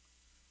little.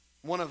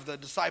 One of the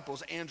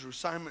disciples, Andrew,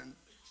 Simon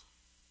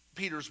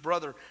Peter's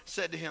brother,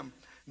 said to him,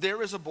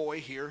 there is a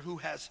boy here who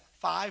has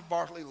 5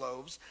 barley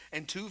loaves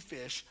and 2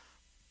 fish,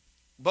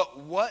 but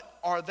what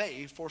are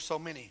they for so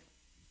many?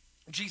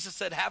 Jesus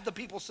said, have the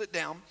people sit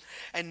down.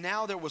 And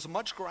now there was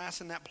much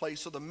grass in that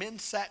place, so the men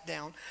sat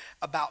down,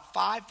 about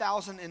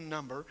 5,000 in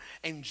number.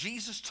 And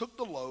Jesus took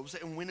the loaves,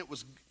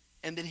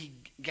 and then he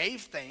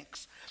gave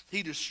thanks.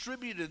 He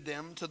distributed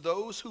them to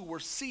those who were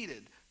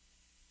seated.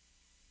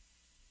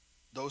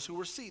 Those who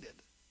were seated.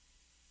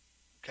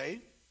 Okay?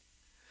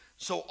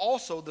 So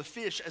also the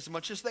fish, as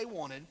much as they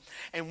wanted.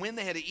 And when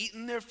they had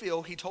eaten their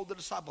fill, he told the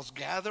disciples,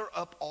 gather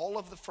up all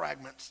of the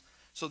fragments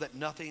so that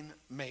nothing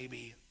may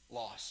be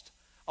lost.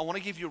 I want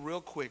to give you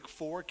real quick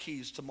 4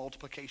 keys to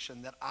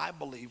multiplication that I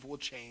believe will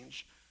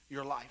change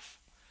your life.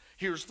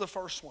 Here's the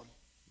first one.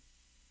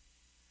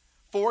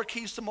 4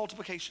 keys to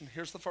multiplication.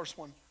 Here's the first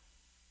one.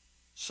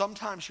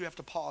 Sometimes you have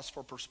to pause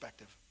for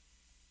perspective.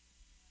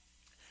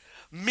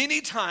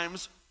 Many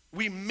times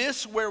we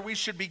miss where we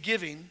should be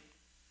giving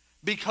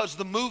because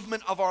the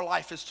movement of our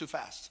life is too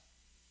fast.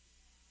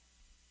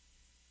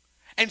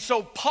 And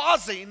so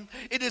pausing,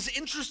 it is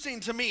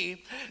interesting to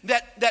me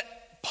that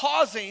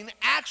pausing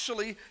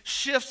actually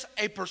shifts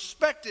a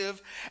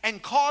perspective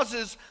and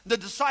causes the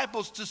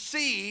disciples to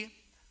see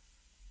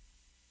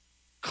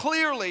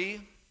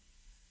clearly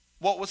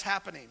what was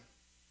happening.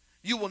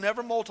 You will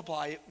never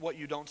multiply what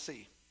you don't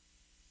see.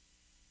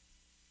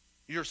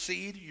 Your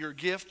seed, your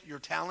gift, your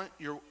talent,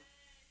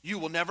 you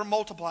will never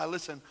multiply,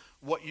 listen,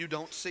 what you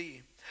don't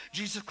see.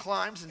 Jesus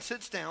climbs and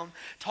sits down,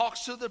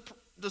 talks to the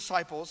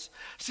disciples.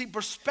 See,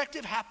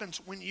 perspective happens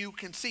when you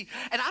can see.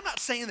 And I'm not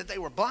saying that they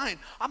were blind.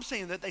 I'm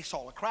saying that they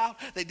saw a crowd.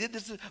 They did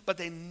this, but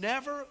they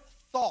never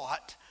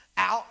thought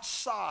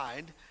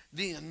outside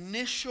the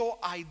initial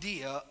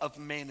idea of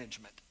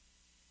management.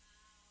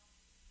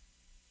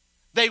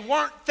 They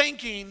weren't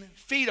thinking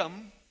feed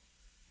them.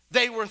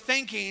 They were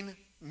thinking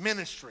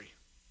ministry.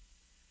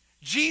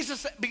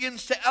 Jesus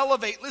begins to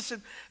elevate,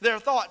 listen, their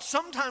thoughts.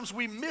 Sometimes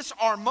we miss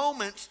our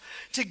moments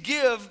to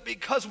give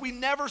because we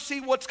never see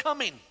what's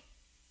coming.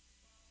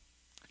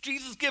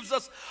 Jesus gives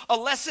us a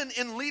lesson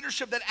in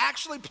leadership that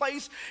actually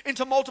plays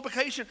into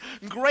multiplication.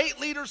 Great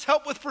leaders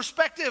help with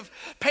perspective.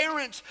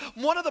 Parents,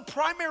 one of the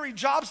primary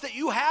jobs that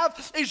you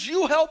have is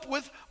you help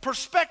with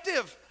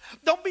perspective.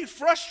 Don't be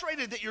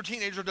frustrated that your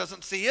teenager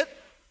doesn't see it.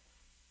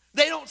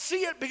 They don't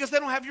see it because they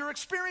don't have your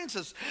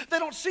experiences. They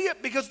don't see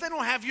it because they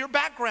don't have your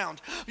background.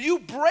 You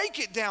break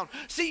it down.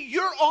 See,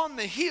 you're on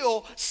the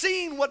hill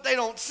seeing what they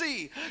don't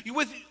see.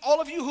 With all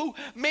of you who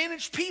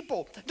manage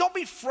people, don't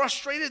be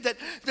frustrated that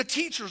the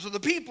teachers or the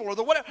people or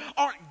the whatever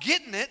aren't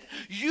getting it.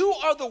 You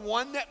are the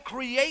one that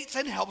creates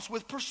and helps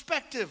with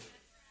perspective.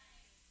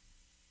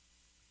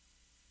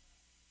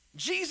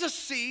 Jesus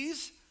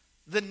sees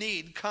the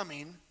need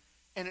coming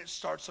and it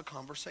starts a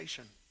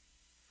conversation.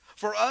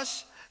 For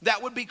us,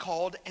 that would be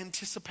called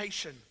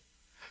anticipation.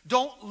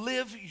 Don't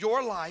live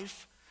your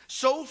life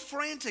so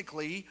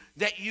frantically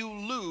that you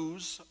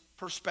lose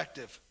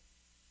perspective.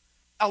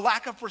 A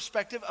lack of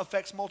perspective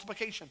affects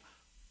multiplication.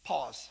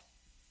 Pause.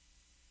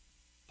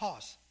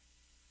 Pause.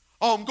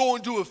 Oh, I'm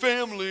going to a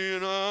family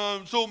and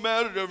I'm so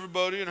mad at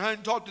everybody and I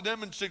hadn't talked to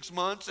them in 6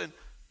 months. And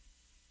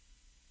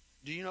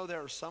do you know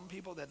there are some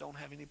people that don't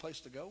have any place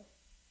to go?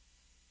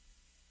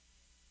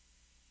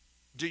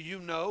 Do you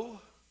know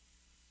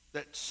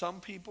that some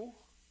people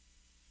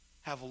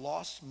have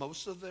lost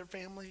most of their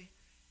family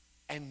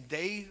and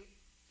they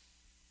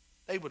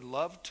would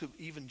love to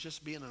even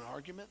just be in an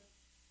argument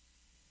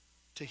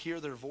to hear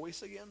their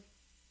voice again?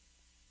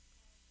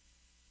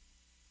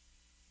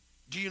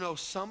 Do you know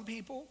some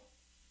people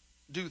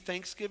do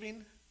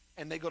Thanksgiving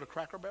and they go to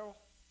Cracker Barrel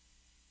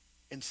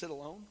and sit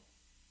alone?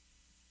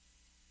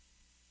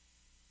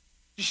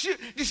 You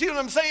see what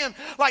I'm saying?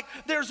 Like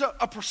there's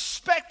a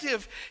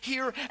perspective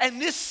here,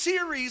 and this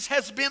series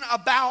has been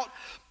about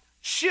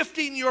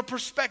shifting your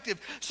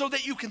perspective so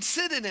that you can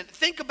sit in it,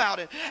 think about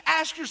it,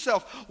 ask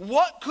yourself,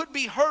 what could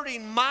be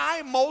hurting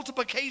my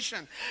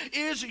multiplication?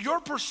 Is your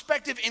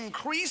perspective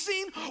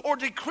increasing or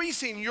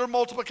decreasing your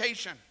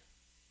multiplication?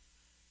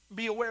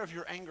 Be aware of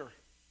your anger,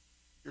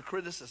 your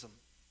criticism,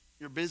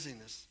 your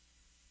busyness,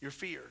 your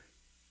fear.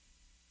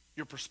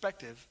 Your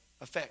perspective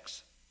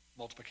affects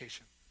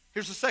multiplication.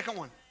 Here's the second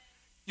one.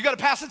 You got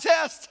to pass a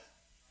test.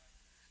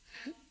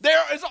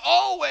 There is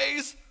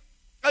always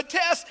a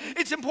test.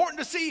 It's important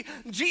to see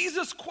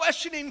Jesus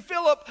questioning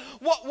Philip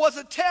what was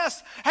a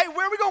test. Hey,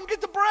 where are we going to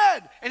get the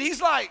bread? And he's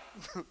like,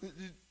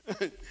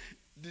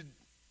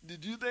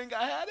 did you think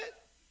I had it?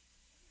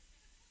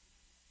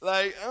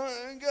 Like,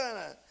 I'm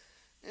gonna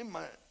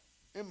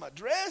in my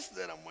dress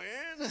that I'm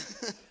wearing.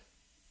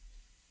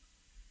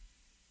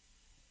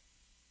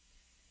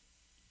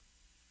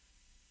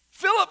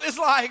 Philip is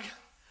like,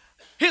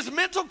 His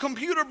mental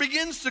computer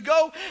begins to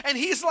go, and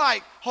he's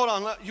like, hold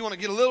on, you want to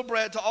get a little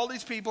bread to all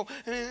these people?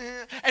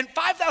 And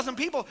 5,000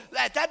 people,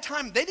 at that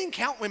time, they didn't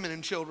count women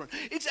and children.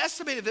 It's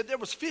estimated that there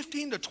was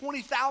 15 to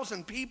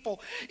 20,000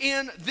 people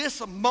in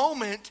this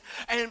moment,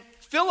 and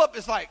Philip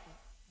is like,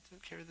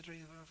 carry the tree.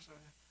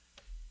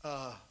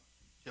 Yeah,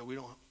 we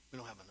don't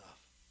have enough.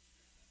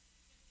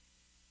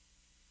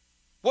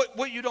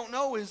 What you don't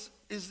know is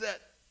that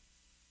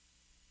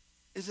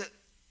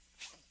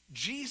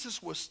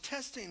Jesus was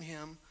testing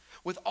him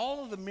with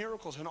all of the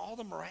miracles and all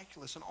the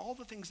miraculous and all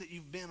the things that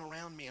you've been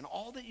around me and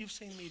all that you've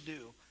seen me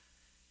do.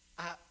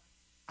 I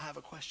have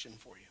a question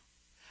for you.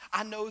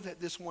 I know that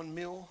this one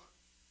meal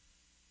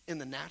in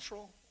the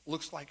natural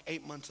looks like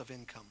 8 months of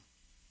income.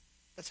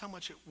 That's how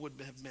much it would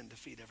have been to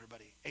feed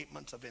everybody, 8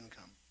 months of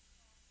income.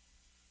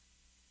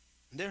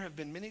 And there have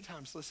been many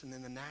times, listen,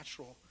 in the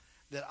natural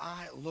that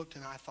I looked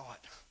and I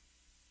thought,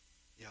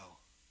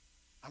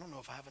 I don't know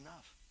if I have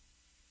enough.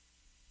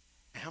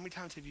 And how many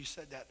times have you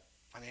said that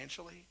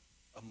financially,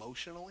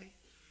 emotionally,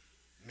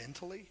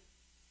 mentally,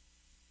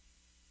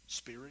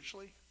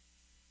 spiritually?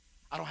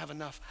 I don't have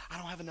enough. I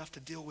don't have enough to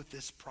deal with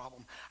this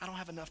problem. I don't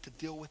have enough to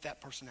deal with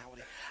that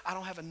personality. I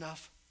don't have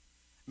enough.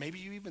 Maybe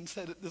you even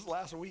said it this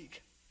last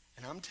week.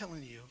 And I'm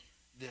telling you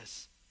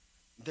this.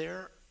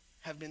 There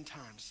have been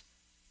times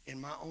in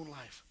my own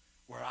life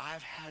where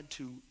I've had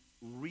to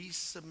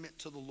resubmit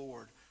to the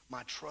Lord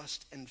my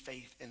trust and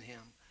faith in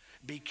him.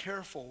 Be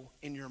careful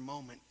in your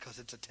moment because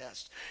it's a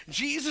test.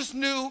 Jesus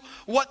knew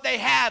what they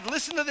had.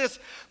 Listen to this.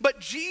 But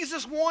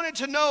Jesus wanted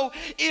to know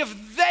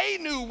if they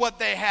knew what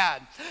they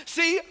had.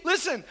 See,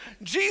 listen,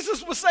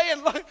 Jesus was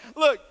saying,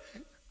 look,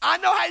 I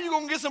know how you're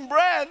going to get some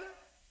bread.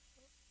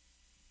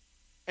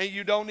 And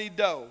you don't need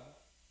dough.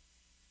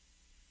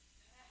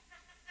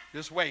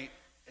 Just wait.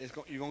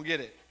 You're going to get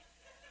it.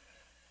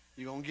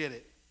 You're going to get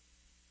it.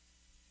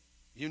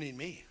 You need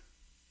me.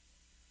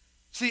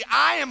 See,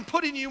 I am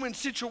putting you in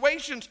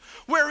situations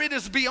where it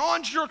is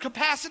beyond your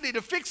capacity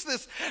to fix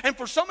this. And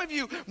for some of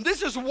you,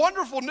 this is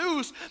wonderful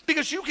news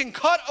because you can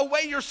cut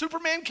away your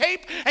Superman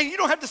cape and you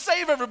don't have to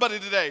save everybody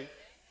today.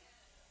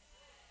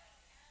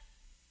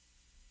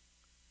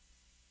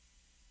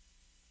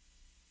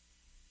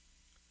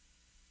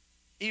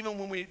 Even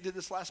when we did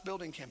this last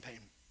building campaign,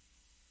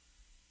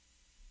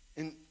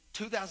 in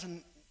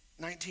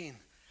 2019,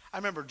 I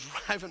remember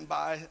driving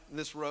by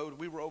this road.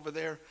 We were over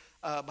there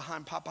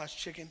behind Popeye's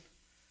Chicken.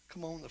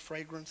 Come on, the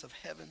fragrance of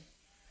heaven.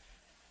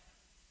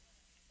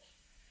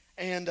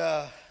 And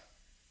I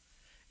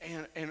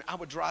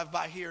would drive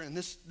by here, and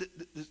this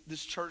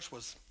church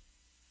was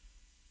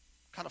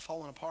kind of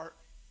falling apart.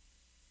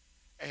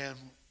 And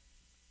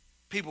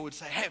people would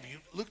say, hey, have you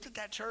looked at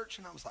that church?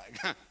 And I was like,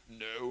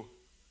 no.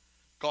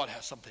 God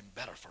has something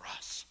better for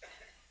us.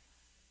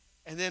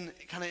 And then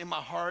kind of in my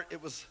heart,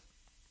 it was,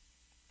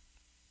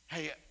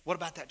 hey, what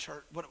about that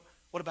church? What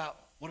about,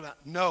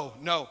 no,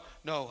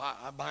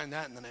 I bind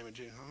that in the name of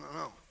Jesus.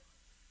 No.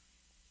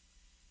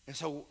 And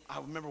so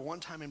I remember one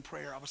time in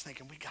prayer, I was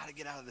thinking, we got to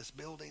get out of this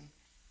building.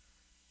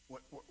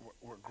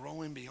 We're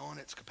growing beyond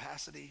its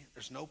capacity.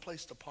 There's no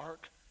place to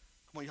park.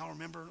 Come on, y'all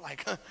remember?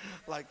 Like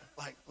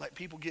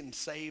people getting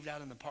saved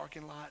out in the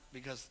parking lot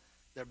because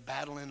they're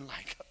battling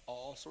like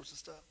all sorts of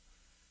stuff.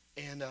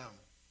 And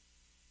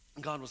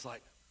God was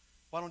like,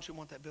 why don't you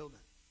want that building?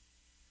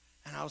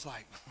 And I was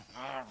like,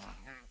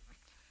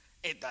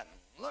 it doesn't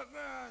look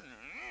good.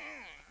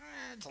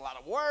 It's a lot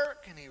of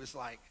work. And he was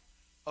like,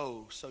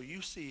 oh, so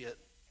you see it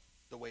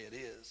the way it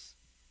is,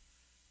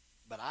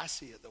 but I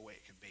see it the way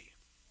it could be.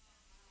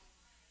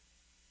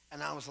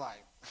 And I was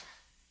like,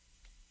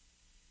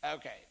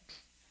 okay.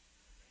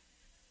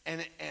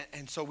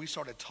 And so we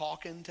started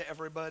talking to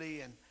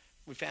everybody, and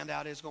we found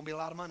out it's going to be a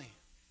lot of money.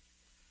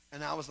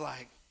 And I was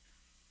like,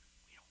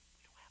 we don't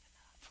have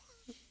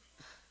enough.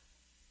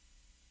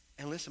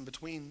 And listen,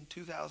 between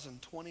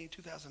 2020,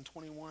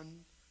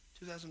 2021,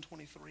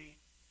 2023,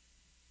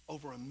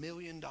 over $1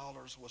 million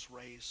was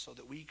raised so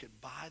that we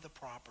could buy the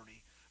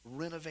property,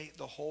 renovate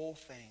the whole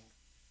thing.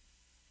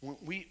 When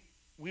we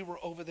were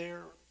over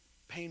there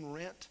paying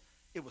rent,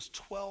 it was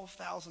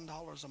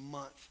 $12,000 a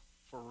month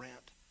for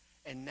rent.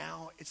 And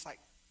now it's like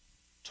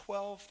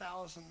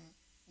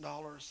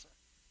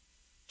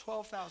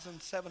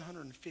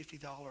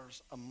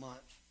 $12,750 a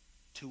month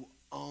to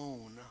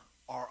own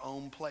our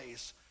own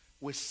place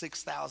with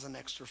 6,000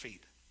 extra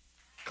feet.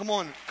 Come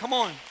on.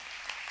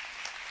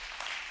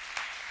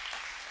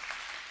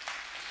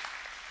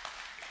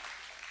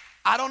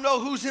 I don't know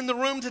who's in the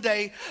room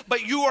today,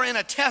 but you are in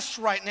a test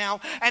right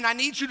now, and I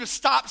need you to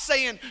stop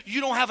saying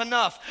you don't have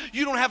enough.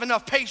 You don't have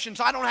enough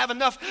patience. I don't have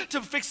enough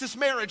to fix this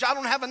marriage. I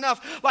don't have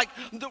enough.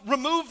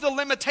 Remove the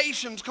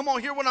limitations. Come on,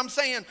 hear what I'm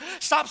saying.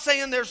 Stop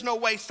saying there's no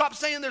way. Stop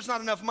saying there's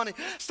not enough money.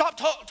 Stop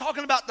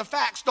talking about the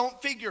facts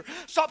don't figure.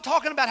 Stop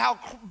talking about how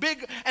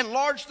big and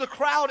large the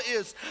crowd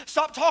is.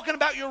 Stop talking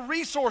about your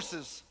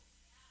resources.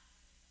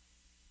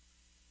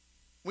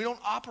 We don't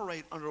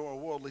operate under a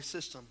worldly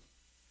system.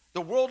 The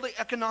worldly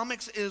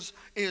economics is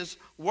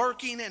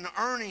working and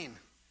earning.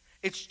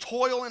 It's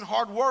toil and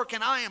hard work,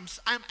 and I'm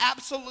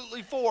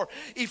absolutely for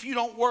if you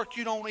don't work,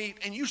 you don't eat.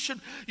 And you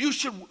should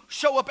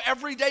show up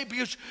every day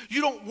because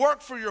you don't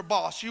work for your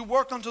boss. You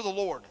work unto the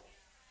Lord.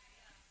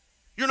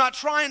 You're not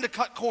trying to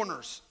cut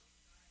corners.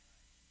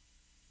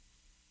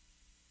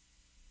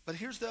 But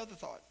here's the other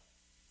thought,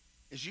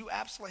 is you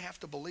absolutely have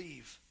to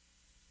believe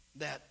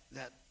that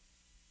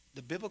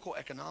the biblical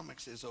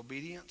economics is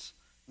obedience,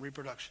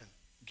 reproduction,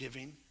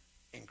 giving,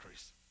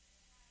 increase.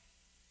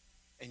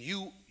 And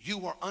you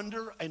are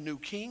under a new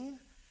king,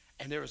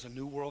 and there is a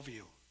new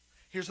worldview.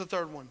 Here's the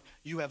third one.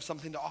 You have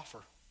something to offer.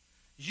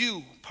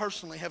 You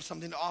personally have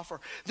something to offer.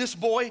 This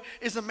boy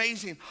is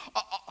amazing.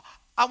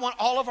 I want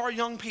all of our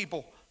young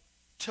people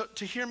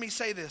to hear me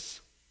say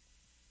this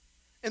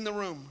in the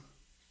room.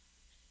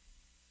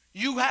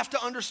 You have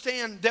to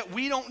understand that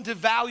we don't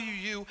devalue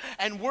you,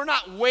 and we're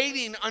not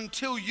waiting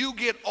until you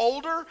get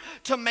older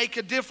to make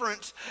a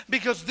difference,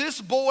 because this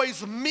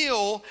boy's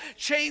meal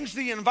changed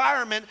the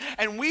environment,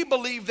 and we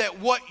believe that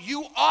what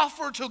you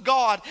offer to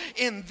God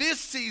in this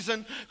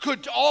season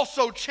could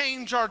also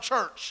change our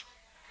church.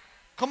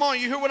 Come on,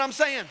 you hear what I'm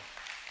saying?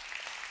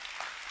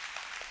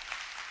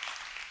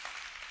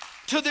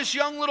 To this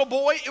young little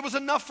boy, it was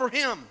enough for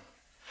him,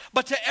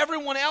 but to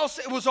everyone else,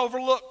 it was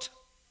overlooked.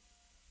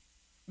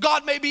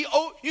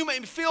 You may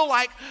feel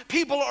like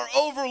people are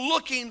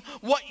overlooking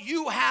what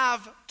you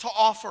have to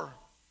offer.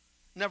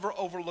 Never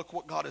overlook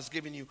what God has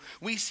given you.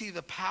 We see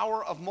the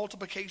power of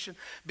multiplication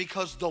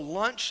because the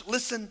lunch,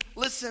 listen,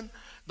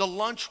 the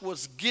lunch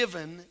was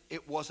given,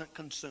 it wasn't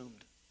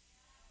consumed.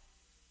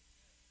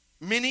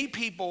 Many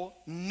people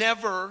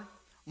never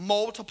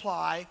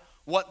multiply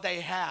what they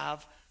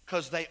have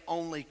because they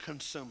only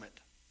consume it.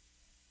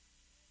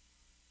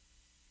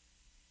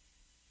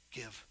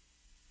 Give,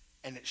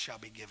 and it shall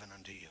be given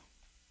unto you.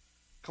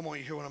 Come on,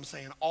 you hear what I'm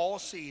saying? All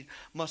seed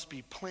must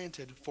be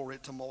planted for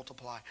it to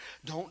multiply.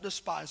 Don't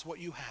despise what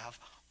you have,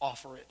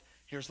 offer it.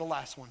 Here's the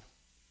last one,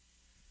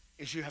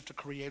 is you have to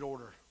create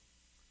order.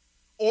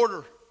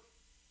 Order.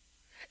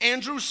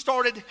 Andrew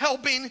started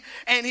helping,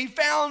 and he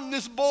found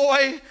this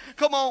boy,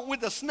 come on,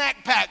 with a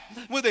snack pack,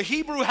 with a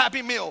Hebrew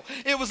Happy Meal.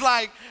 It was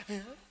like,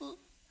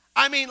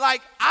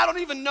 I don't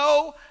even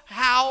know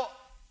how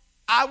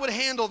I would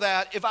handle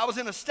that if I was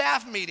in a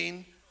staff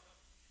meeting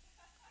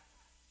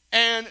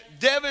and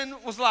Devin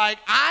was like,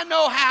 I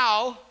know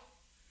how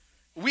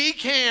we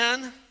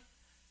can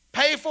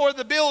pay for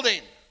the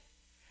building.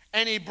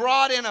 And he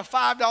brought in a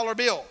 $5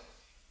 bill.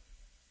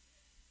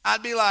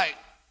 I'd be like,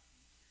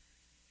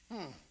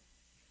 there's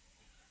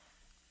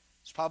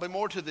probably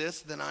more to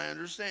this than I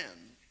understand,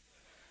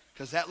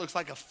 because that looks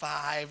like a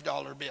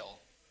 $5 bill.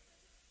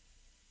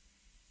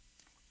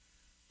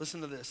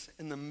 Listen to this.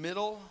 In the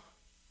middle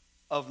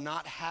of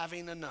not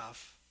having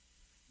enough,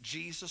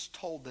 Jesus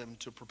told them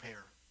to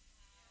prepare.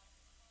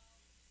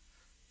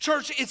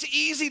 Church, it's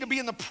easy to be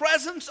in the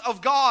presence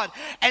of God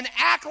and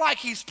act like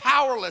he's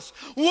powerless.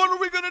 What are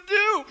we going to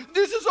do?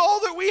 This is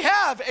all that we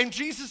have. And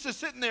Jesus is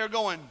sitting there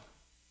going,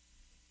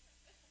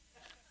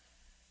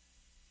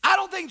 I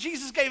don't think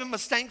Jesus gave him a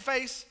stank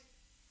face,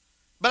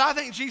 but I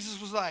think Jesus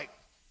was like,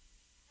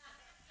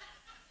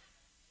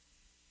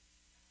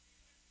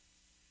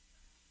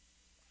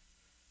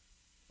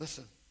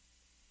 listen,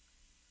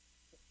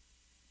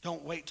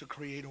 don't wait to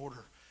create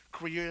order.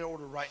 Create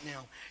order right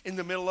now. In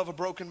the middle of a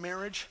broken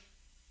marriage,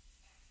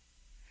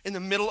 in the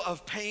middle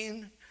of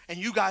pain, and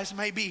you guys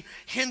may be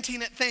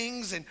hinting at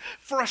things and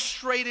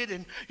frustrated,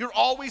 and you're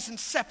always in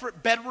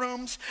separate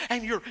bedrooms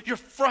and you're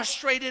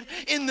frustrated.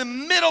 In the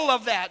middle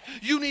of that,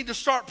 you need to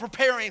start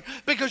preparing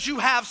because you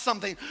have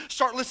something.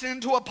 Start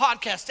listening to a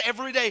podcast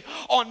every day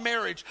on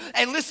marriage.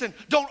 And listen,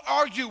 don't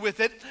argue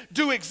with it.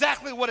 Do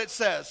exactly what it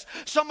says.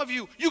 Some of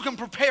you can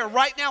prepare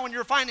right now in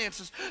your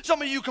finances.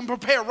 Some of you can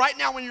prepare right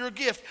now in your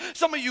gift.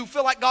 Some of you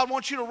feel like God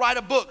wants you to write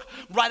a book,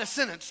 write a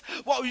sentence.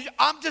 Well,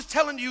 I'm just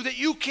telling you that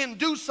you can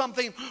do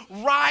something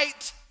right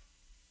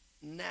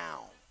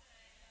now.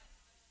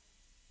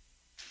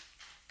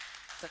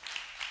 It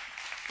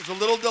was a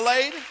little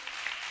delayed.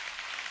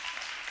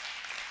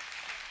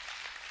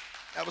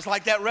 That was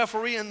like that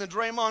referee in the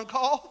Draymond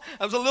call.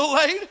 That was a little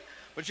late,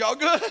 but y'all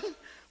good?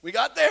 We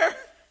got there.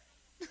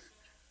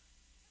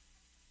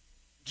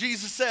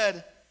 Jesus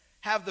said,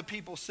 have the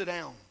people sit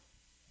down.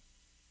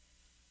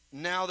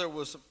 Now there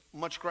was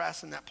much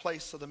grass in that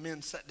place, so the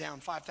men sat down,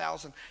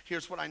 5,000.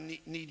 Here's what I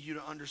need you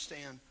to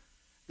understand.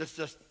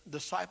 The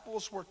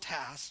disciples were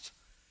tasked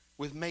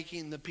with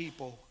making the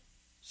people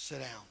sit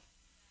down.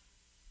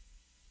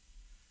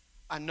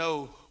 I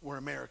know we're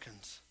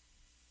Americans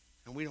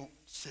and we don't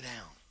sit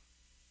down.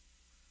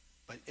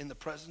 But in the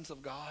presence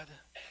of God,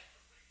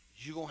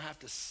 you're going to have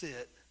to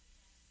sit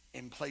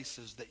in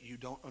places that you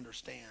don't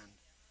understand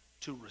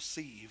to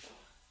receive.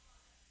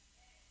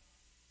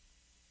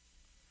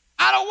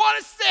 I don't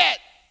want to sit.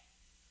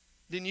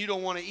 Then you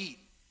don't want to eat.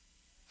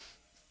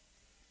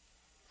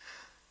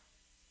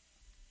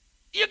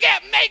 You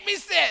can't make me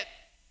sit.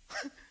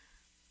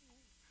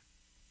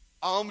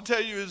 All I'm going to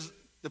tell you is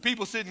the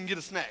people sit and get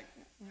a snack.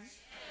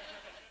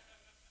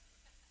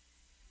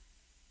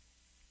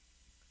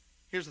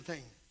 Here's the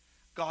thing.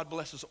 God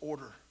blesses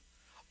order.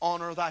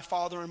 Honor thy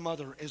father and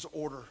mother is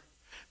order.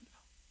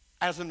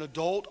 As an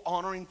adult,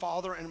 honoring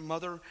father and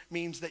mother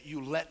means that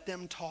you let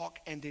them talk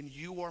and then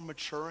you are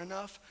mature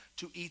enough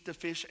to eat the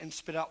fish and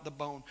spit out the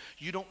bone.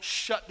 You don't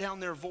shut down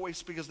their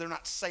voice because they're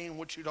not saying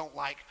what you don't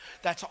like.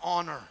 That's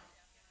honor.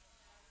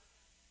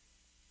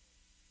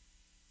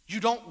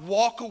 You don't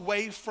walk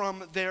away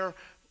from their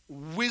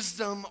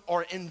wisdom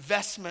or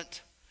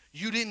investment.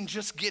 You didn't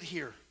just get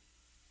here.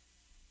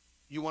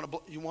 You want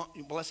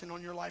a blessing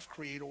on your life?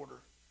 Create order.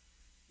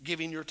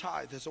 Giving your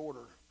tithe is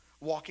order.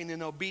 Walking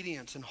in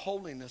obedience and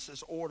holiness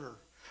is order.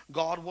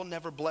 God will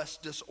never bless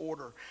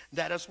disorder.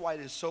 That is why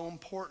it is so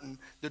important.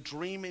 The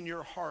dream in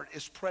your heart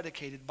is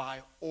predicated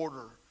by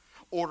order.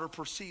 Order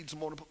precedes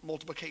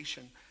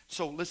multiplication.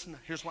 So listen,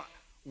 here's what.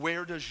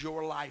 Where does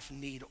your life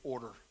need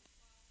order?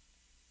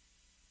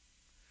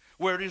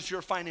 Where does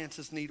your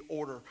finances need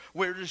order?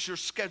 Where does your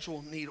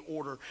schedule need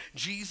order?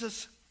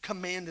 Jesus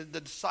commanded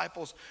the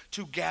disciples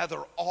to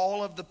gather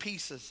all of the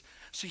pieces.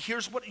 See,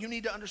 here's what you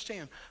need to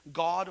understand.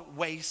 God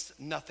wastes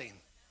nothing.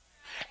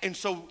 And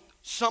so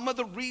some of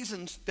the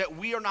reasons that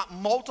we are not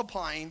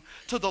multiplying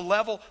to the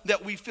level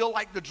that we feel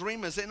like the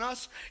dream is in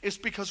us is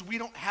because we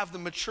don't have the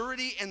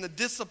maturity and the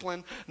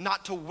discipline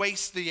not to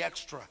waste the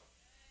extra.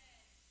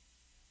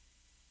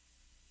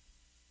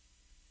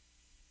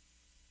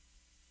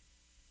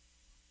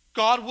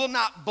 God will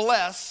not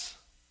bless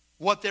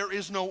what there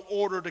is no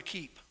order to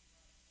keep.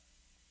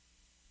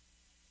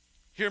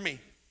 Hear me.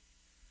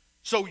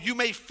 So you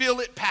may feel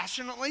it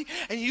passionately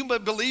and you may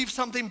believe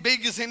something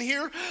big is in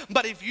here,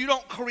 but if you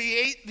don't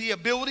create the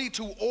ability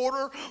to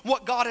order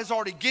what God has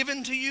already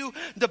given to you,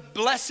 the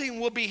blessing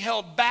will be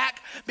held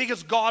back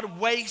because God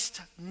wastes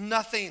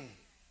nothing.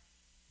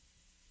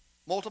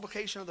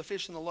 Multiplication of the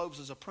fish and the loaves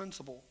is a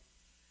principle.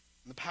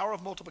 And the power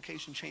of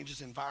multiplication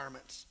changes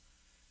environments.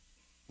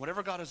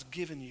 Whatever God has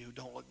given you,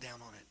 don't look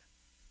down on it.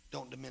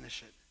 Don't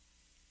diminish it.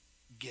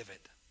 Give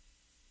it.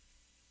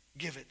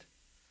 Give it.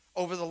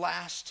 Over the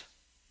last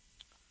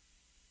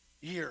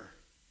year,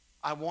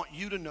 I want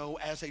you to know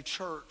as a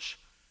church,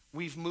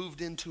 we've moved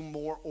into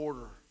more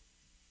order.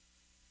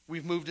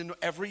 We've moved into,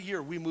 every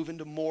year we move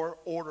into more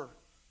order,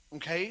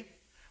 okay?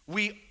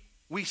 We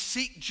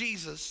seek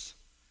Jesus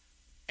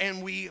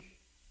and we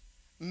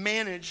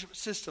manage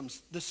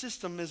systems. The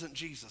system isn't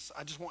Jesus.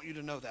 I just want you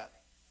to know that,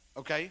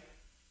 okay?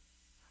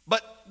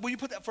 But will you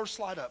put that first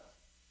slide up?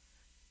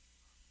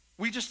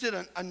 We just did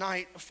a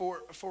night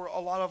for a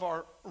lot of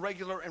our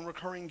regular and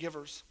recurring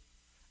givers.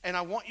 And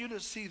I want you to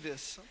see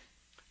this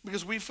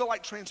because we feel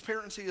like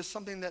transparency is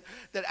something that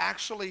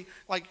actually,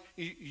 like,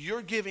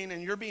 you're giving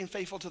and you're being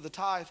faithful to the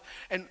tithe.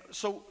 And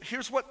so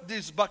here's what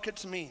these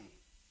buckets mean.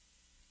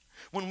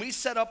 When we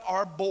set up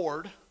our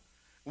board,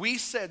 we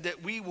said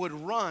that we would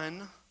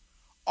run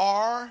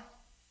our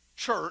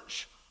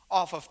church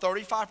off of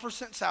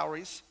 35%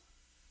 salaries,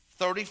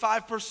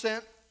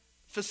 35%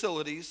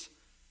 facilities,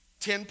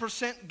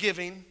 10%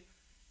 giving,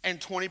 and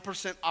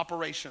 20%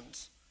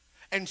 operations.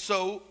 And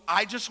so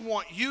I just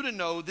want you to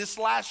know this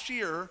last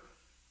year,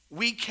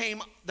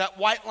 that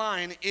white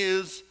line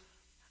is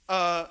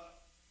the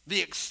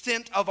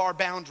extent of our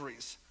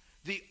boundaries.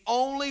 The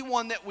only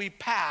one that we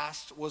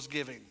passed was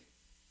giving.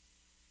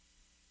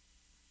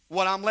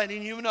 What I'm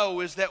letting you know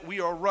is that we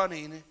are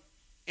running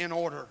in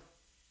order.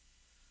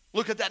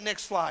 Look at that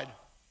next slide.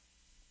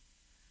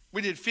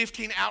 We did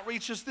 15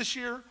 outreaches this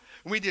year.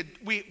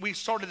 We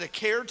started a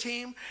care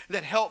team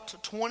that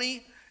helped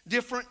 20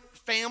 different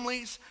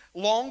families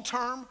long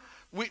term.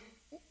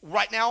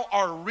 Right now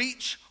our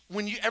reach,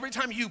 every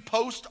time you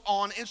post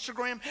on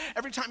Instagram,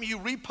 every time you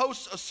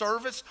repost a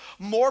service,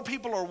 more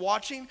people are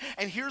watching.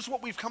 And here's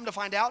what we've come to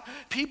find out.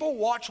 People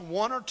watch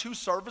 1 or 2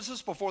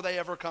 services before they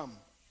ever come.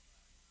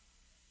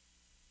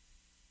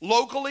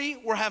 Locally,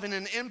 we're having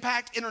an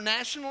impact.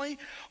 Internationally,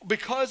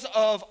 because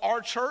of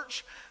our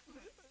church,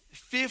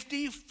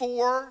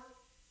 54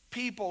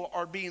 people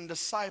are being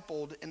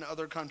discipled in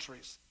other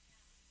countries.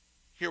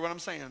 Hear what I'm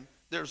saying?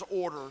 There's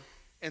order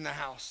in the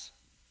house.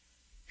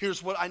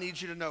 Here's what I need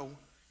you to know.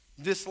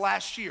 This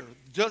last year,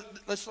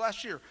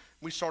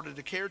 we started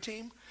a care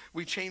team.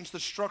 We changed the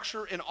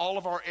structure in all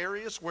of our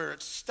areas where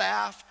it's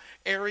staff,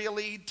 area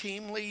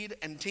lead,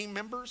 and team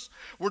members.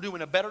 We're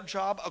doing a better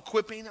job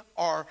equipping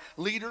our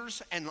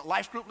leaders and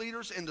life group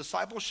leaders in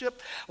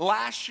discipleship.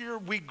 Last year,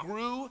 we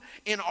grew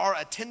in our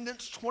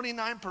attendance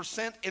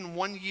 29% in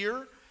 1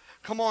 year.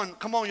 Come on,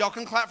 y'all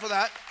can clap for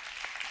that.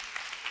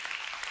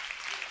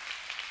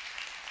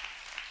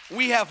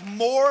 We have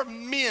more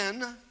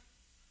men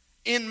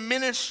in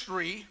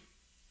ministry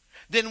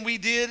than we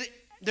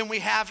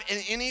have in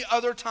any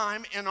other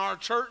time in our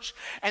church,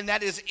 and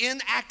that is in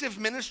active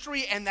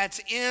ministry, and that's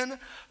in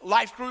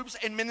life groups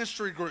and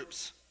ministry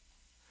groups.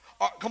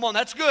 Come on,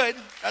 that's good.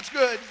 That's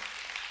good.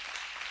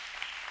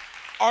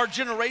 Our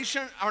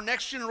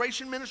next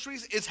generation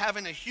ministries is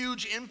having a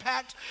huge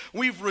impact.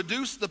 We've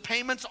reduced the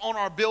payments on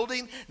our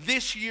building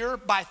this year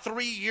by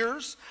 3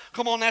 years.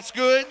 Come on, that's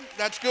good.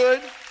 That's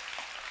good.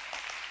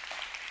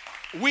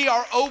 We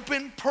are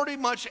open pretty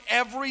much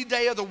every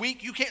day of the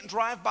week. You can't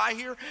drive by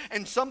here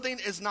and something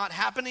is not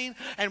happening.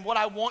 And what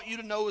I want you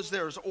to know is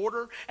there's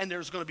order and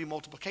there's going to be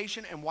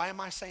multiplication. And why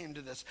am I saying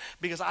to this?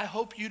 Because I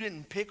hope you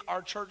didn't pick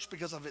our church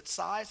because of its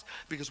size,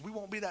 because we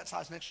won't be that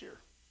size next year.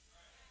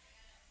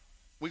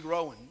 We're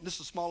growing. This is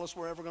the smallest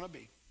we're ever going to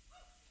be.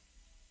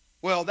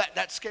 Well,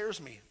 that scares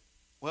me.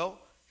 Well,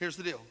 here's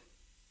the deal.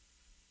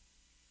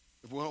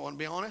 If we want to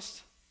be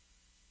honest,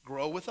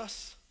 grow with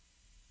us.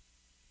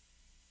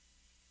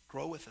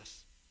 Grow with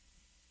us.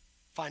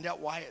 Find out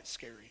why it's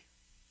scary.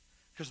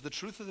 Because the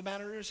truth of the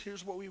matter is,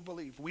 here's what we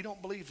believe. We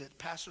don't believe that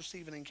Pastor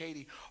Stephen and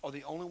Katie are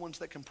the only ones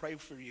that can pray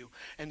for you.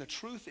 And the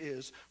truth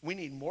is, we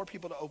need more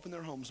people to open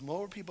their homes,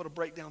 more people to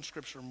break down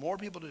scripture, more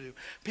people to do.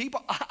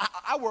 People,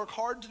 I work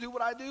hard to do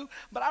what I do,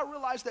 but I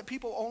realize that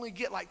people only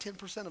get like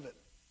 10% of it.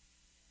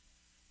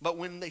 But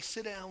when they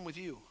sit down with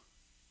you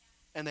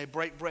and they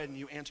break bread and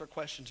you answer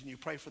questions and you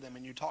pray for them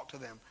and you talk to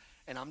them,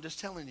 and I'm just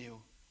telling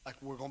you, like,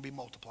 we're going to be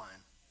multiplying.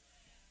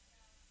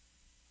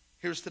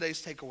 Here's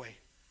today's takeaway.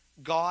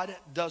 God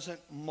doesn't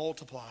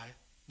multiply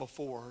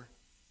before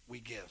we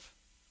give.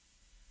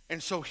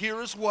 And so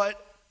here is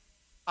what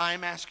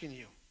I'm asking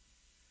you.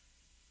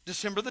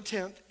 December the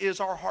 10th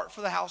is our Heart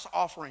for the House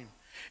offering.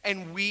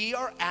 And we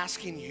are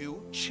asking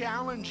you,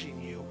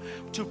 challenging you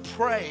to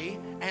pray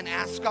and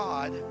ask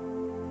God,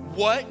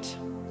 what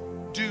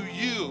do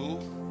you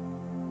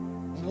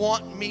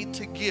want me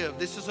to give?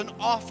 This is an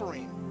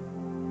offering.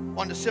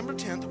 On December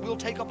 10th, we'll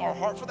take up our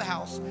Heart for the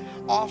House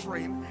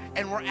offering,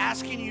 and we're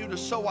asking you to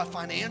sow a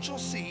financial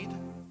seed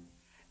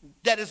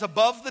that is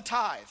above the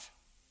tithe,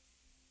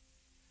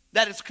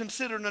 that is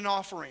considered an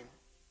offering.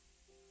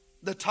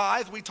 The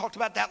tithe, we talked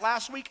about that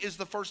last week, is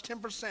the first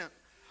 10%.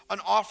 An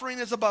offering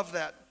is above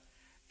that.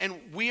 And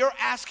we are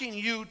asking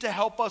you to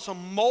help us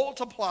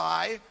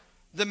multiply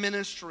the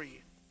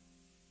ministry.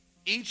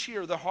 Each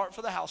year, the Heart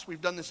for the House,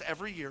 we've done this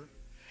every year.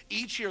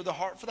 Each year, the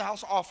Heart for the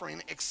House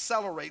offering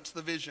accelerates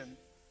the vision.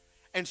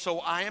 And so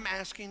I am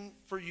asking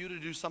for you to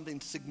do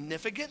something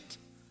significant,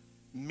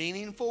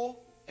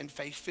 meaningful, and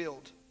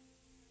faith-filled.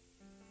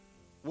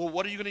 Well,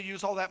 what are you going to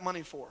use all that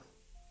money for?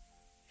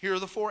 Here are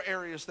the 4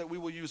 areas that we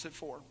will use it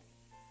for.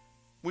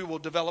 We will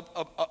develop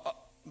a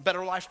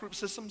better life group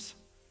systems.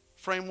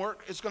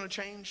 Framework is going to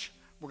change.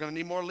 We're going to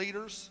need more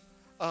leaders.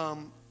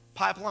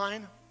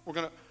 Pipeline.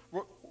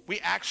 We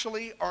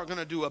actually are going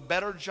to do a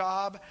better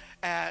job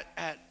at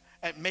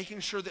making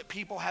sure that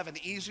people have an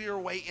easier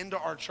way into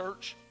our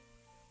church.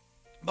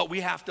 But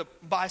we have to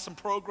buy some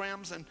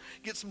programs and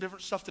get some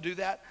different stuff to do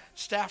that.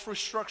 Staff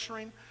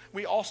restructuring.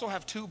 We also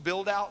have 2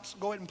 build-outs.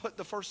 Go ahead and put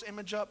the first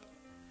image up.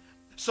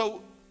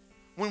 So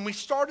when we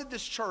started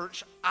this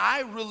church,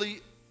 I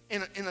really,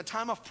 in a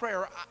time of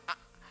prayer,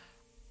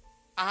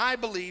 I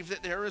believe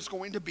that there is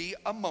going to be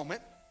a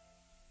moment,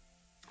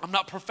 I'm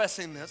not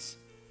professing this,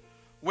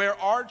 where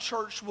our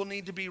church will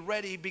need to be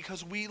ready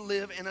because we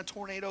live in a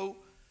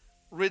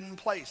tornado-ridden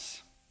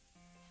place.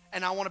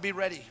 And I want to be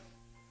ready.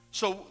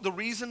 So the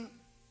reason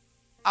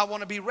I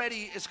want to be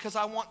ready is because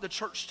I want the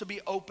church to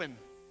be open.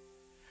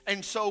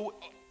 And so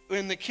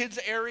in the kids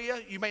area,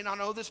 you may not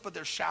know this, but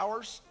there's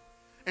showers.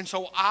 And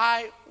so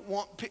I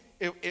want,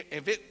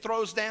 if it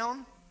throws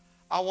down,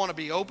 I want to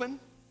be open.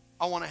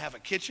 I want to have a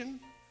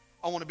kitchen.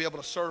 I want to be able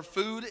to serve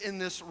food in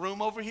this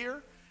room over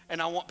here. And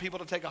I want people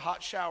to take a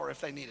hot shower if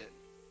they need it.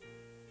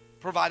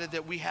 Provided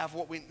that we have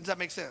what we, does that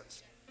make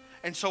sense?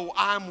 And so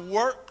I'm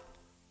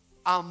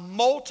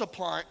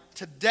multiplying.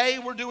 Today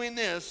we're doing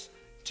this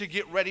to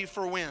get ready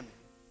for when.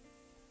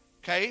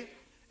 Okay?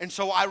 And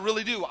so I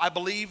really do. I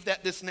believe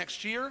that this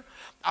next year,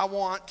 I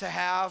want to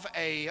have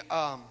a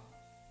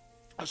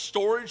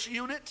storage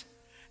unit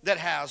that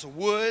has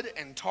wood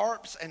and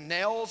tarps and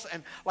nails.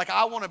 And like,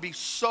 I want to be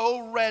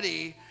so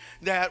ready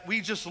that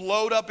we just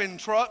load up in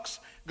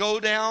trucks, go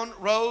down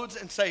roads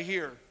and say,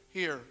 here,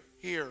 here,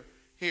 here,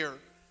 here.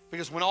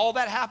 Because when all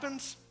that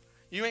happens,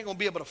 you ain't going to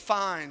be able to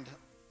find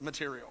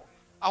material.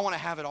 I want to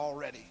have it all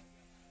ready.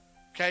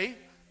 Okay?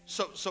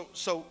 So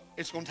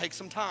it's going to take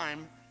some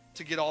time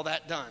to get all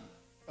that done.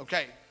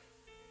 Okay,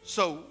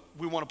 so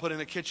we want to put in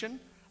a kitchen.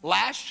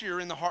 Last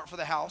year in the Heart for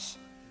the House,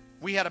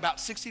 we had about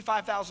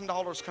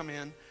 $65,000 come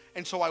in.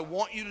 And so I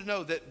want you to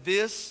know that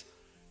this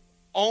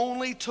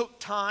only took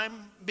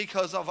time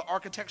because of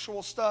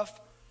architectural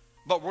stuff.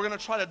 But we're going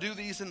to try to do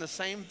these in the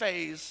same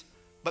phase.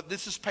 But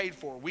this is paid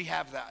for. We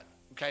have that.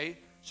 Okay,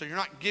 so you're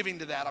not giving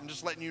to that. I'm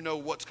just letting you know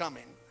what's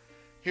coming.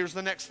 Here's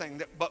the next thing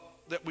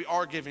that we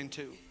are giving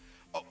to.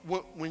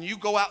 When you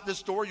go out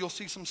this door, you'll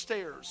see some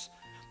stairs.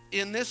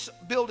 In this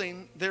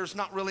building, there's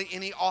not really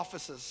any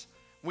offices.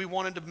 We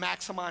wanted to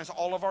maximize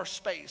all of our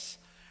space.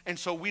 And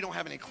so we don't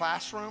have any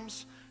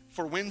classrooms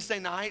for Wednesday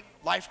night,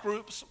 life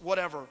groups,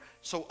 whatever.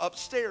 So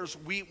upstairs,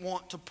 we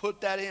want to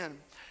put that in.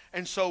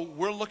 And so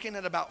we're looking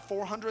at about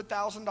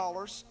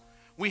 $400,000.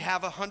 We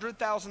have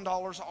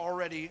 $100,000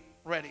 already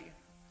ready.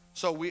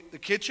 So the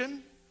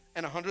kitchen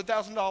and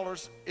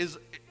 $100,000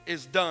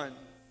 is done.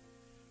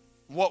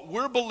 What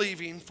we're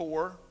believing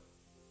for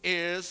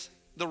is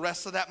the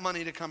rest of that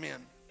money to come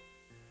in.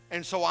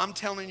 And so I'm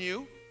telling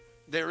you,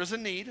 there is a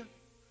need.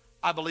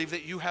 I believe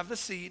that you have the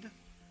seed.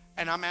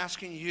 And I'm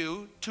asking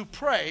you to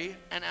pray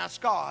and ask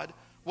God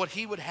what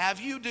he would have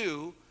you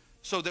do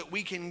so that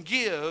we can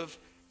give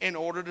in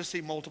order to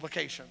see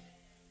multiplication.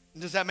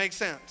 Does that make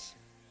sense?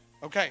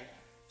 Okay,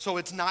 so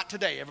it's not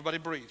today. Everybody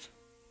breathe.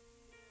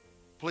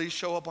 Please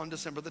show up on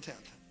December the 10th.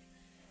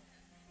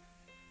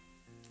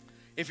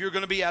 If you're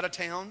going to be out of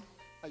town,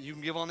 you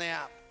can give on the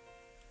app.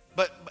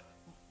 But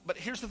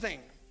here's the thing,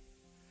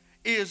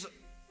 is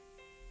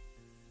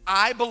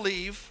I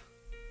believe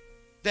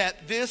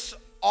that this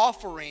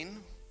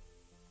offering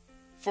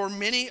for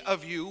many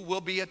of you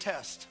will be a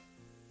test.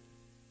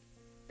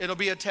 It'll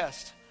be a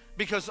test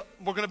because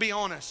we're going to be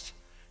honest.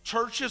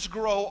 Churches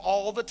grow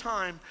all the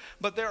time,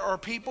 but there are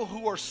people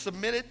who are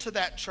submitted to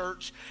that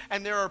church,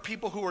 and there are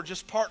people who are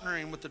just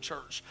partnering with the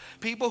church.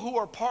 People who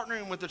are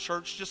partnering with the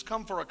church just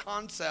come for a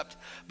concept,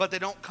 but they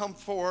don't come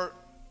for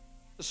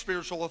the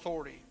spiritual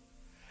authority.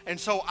 And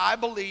so I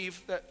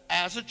believe that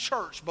as a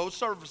church, both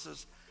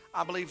services,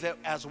 I believe that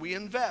as we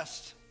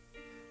invest,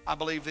 I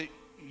believe that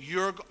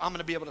I'm going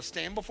to be able to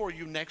stand before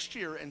you next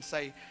year and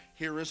say,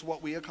 here is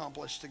what we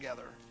accomplished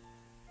together.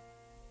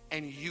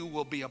 And you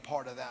will be a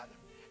part of that.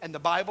 And the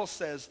Bible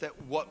says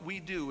that what we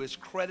do is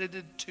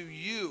credited to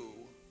you,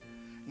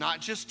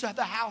 not just to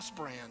the house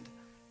brand.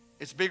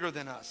 It's bigger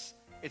than us.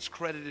 It's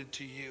credited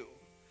to you.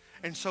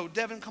 And so,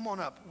 Devin, come on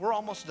up. We're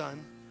almost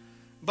done.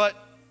 But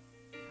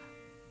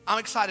I'm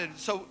excited.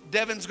 So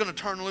Devin's going to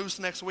turn loose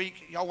next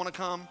week. Y'all want to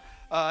come?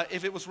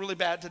 If it was really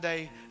bad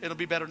today, it'll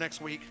be better next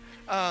week.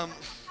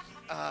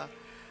 But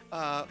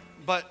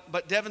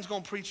Devin's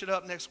going to preach it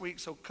up next week,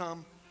 so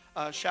come,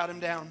 shout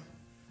him down.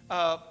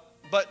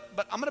 But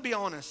I'm going to be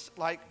honest,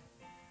 like,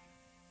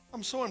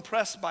 I'm so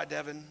impressed by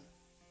Devin,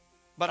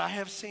 but I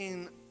have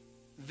seen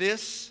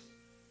this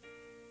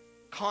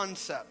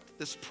concept,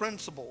 this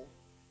principle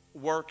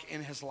work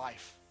in his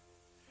life.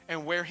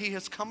 And where he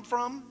has come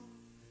from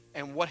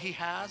and what he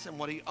has and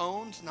what he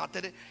owns, not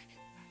that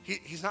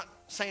he's not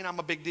saying I'm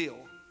a big deal,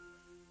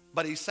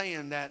 but he's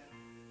saying that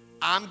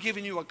I'm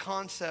giving you a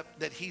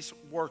concept that he's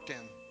worked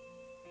in,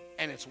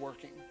 and it's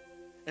working.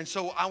 And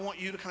so I want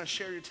you to kind of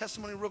share your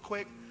testimony real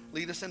quick,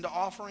 lead us into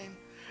offering.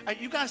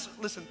 You guys,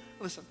 listen.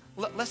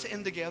 Let's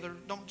end together.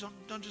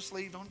 Don't just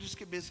leave. Don't just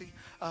get busy.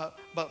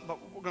 But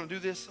we're going to do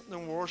this,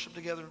 then we'll worship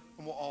together,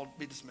 and we'll all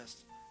be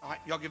dismissed. All right,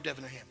 y'all give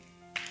Devin a hand.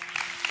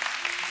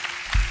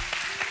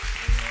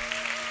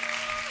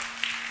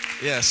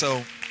 Yeah,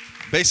 so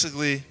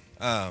basically,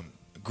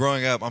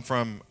 growing up, I'm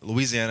from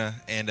Louisiana,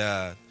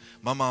 and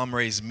my mom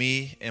raised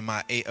me and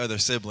my 8 other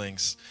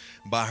siblings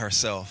by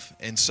herself.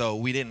 And so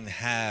we didn't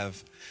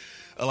have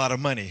a lot of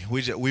money.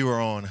 We were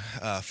on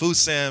food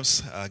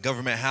stamps,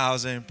 government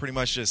housing, pretty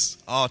much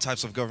just all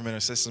types of government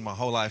assistance my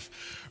whole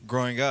life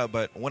growing up.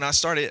 But when I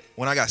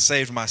got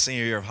saved my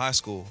senior year of high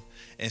school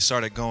and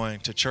started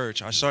going to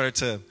church, I started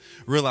to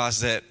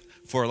realize that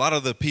for a lot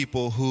of the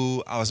people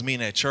who I was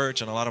meeting at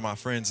church and a lot of my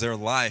friends, their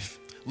life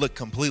looked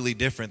completely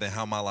different than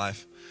how my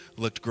life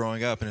looked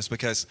growing up. And it's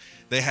because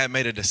they had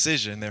made a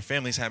decision, their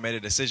families had made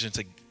a decision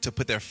to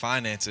put their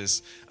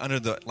finances under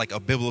a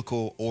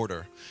biblical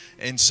order.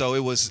 And so it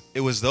was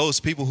those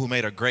people who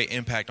made a great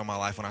impact on my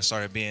life when I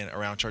started being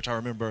around church. I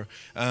remember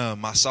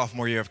my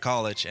sophomore year of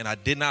college, and I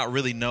did not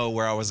really know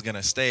where I was going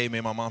to stay. Me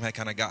and my mom had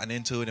kind of gotten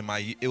into it,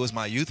 and it was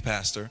my youth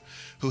pastor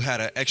who had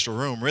an extra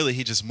room. Really,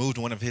 he just moved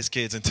one of his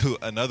kids into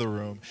another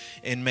room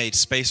and made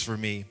space for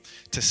me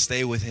to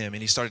stay with him.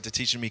 And he started to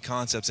teaching me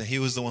concepts, and he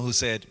was the one who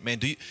said, "Man,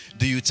 do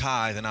you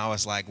tithe?" And I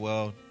was like,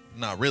 "Well,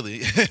 not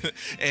really."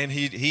 And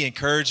he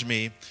encouraged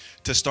me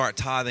to start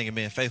tithing and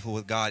being faithful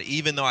with God.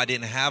 Even though I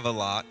didn't have a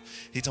lot,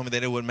 he told me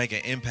that it would make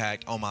an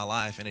impact on my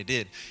life, and it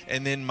did.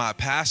 And then my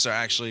pastor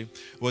actually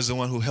was the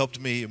one who helped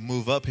me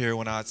move up here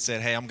when I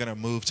said, hey, I'm going to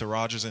move to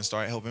Rogers and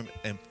start helping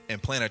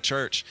and plant a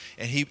church.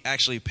 And he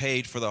actually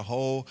paid for the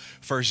whole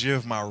first year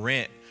of my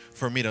rent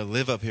for me to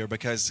live up here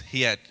because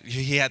he had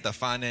the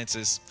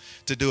finances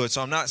to do it.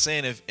 So I'm not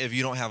saying if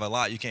you don't have a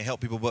lot, you can't help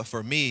people. But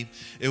for me,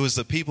 it was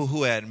the people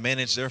who had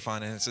managed their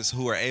finances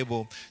who were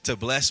able to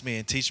bless me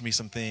and teach me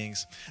some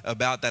things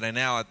about that. And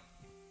now I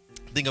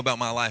think about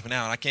my life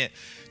now, and I can't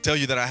tell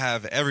you that I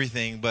have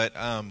everything, but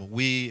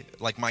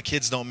my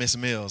kids don't miss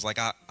meals. Like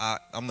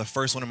I'm the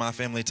first one in my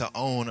family to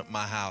own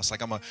my house.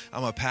 Like I'm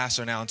a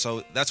pastor now. And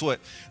so that's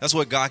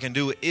what God can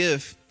do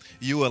if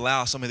you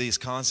allow some of these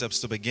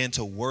concepts to begin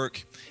to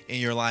work in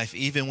your life,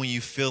 even when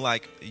you feel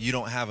like you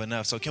don't have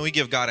enough. So can we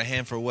give God a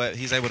hand for what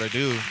he's able to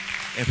do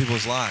in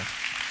people's lives?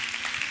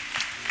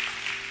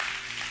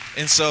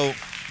 And so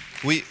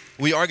we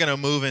are going to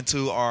move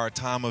into our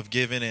time of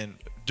giving, and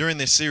during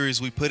this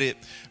series, we put it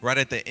right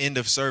at the end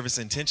of service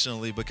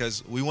intentionally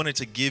because we wanted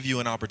to give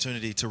you an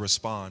opportunity to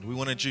respond. We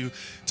wanted you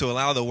to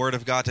allow the Word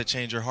of God to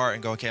change your heart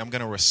and go, okay, I'm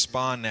going to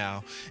respond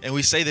now. And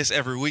we say this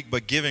every week,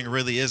 but giving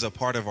really is a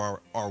part of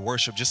our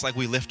worship. Just like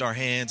we lift our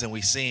hands and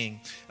we sing,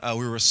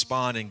 we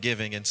respond in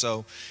giving. And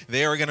so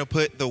they are going to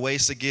put the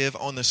ways to give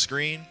on the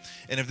screen.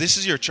 And if this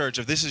is your church,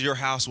 if this is your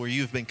house where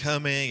you've been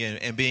coming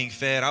and being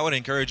fed, I would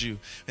encourage you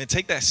and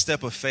take that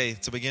step of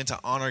faith to begin to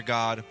honor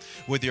God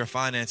with your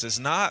finances,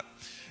 not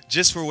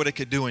just for what it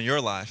could do in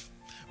your life,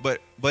 but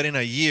in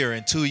a year,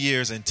 in 2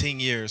 years, in 10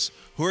 years,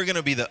 who are going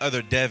to be the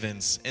other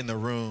Devins in the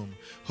room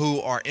who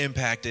are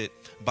impacted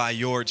by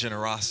your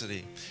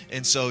generosity.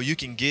 And so you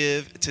can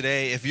give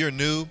today. If you're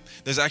new,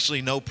 there's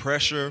actually no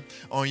pressure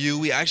on you.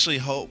 We actually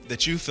hope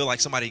that you feel like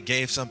somebody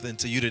gave something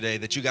to you today,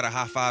 that you got a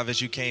high five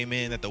as you came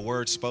in, that the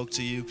word spoke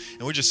to you.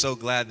 And we're just so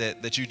glad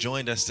that you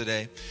joined us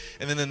today.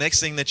 And then the next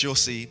thing that you'll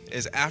see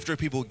is after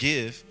people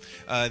give,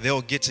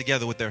 they'll get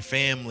together with their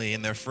family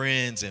and their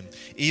friends and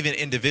even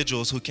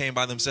individuals who came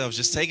by themselves,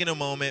 just taking a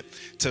moment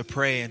to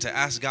pray and to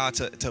ask God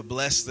to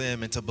bless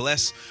them and to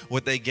bless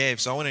what they gave.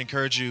 So I want to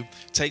encourage you,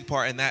 take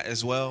part in that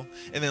as well.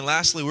 And then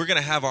lastly, we're going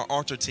to have our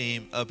altar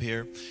team up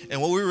here. And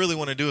what we really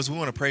want to do is we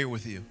want to pray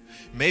with you.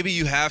 Maybe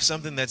you have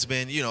something that's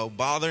been,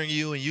 bothering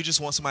you and you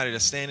just want somebody to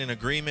stand in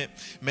agreement.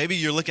 Maybe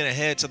you're looking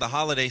ahead to the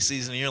holiday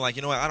season and you're like,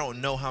 you know what, I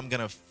don't know how I'm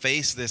going to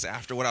face this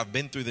after what I've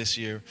been through this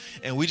year.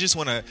 And we're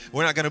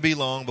not going to be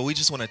long, but we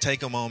just want to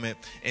take a moment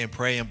and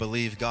pray and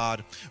believe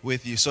God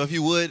with you. So if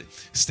you would,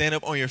 stand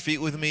up on your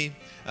feet with me.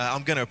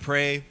 I'm going to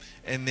pray,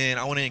 and then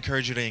I want to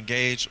encourage you to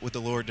engage with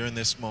the Lord during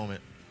this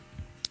moment.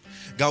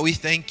 God, we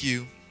thank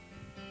you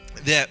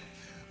that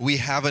we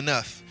have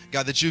enough.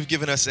 God, that you've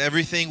given us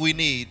everything we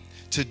need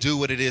to do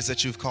what it is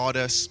that you've called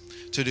us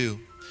to do.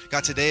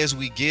 God, today as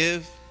we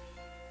give,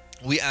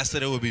 we ask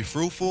that it would be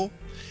fruitful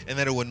and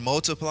that it would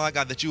multiply.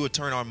 God, that you would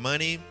turn our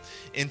money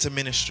into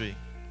ministry.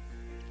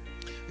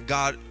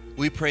 God,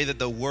 we pray that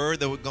the word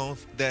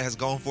that has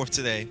gone forth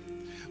today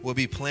will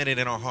be planted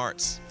in our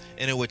hearts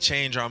and it would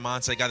change our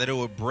mindset. God, that it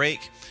would break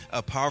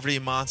a poverty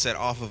mindset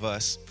off of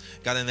us.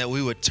 God, and that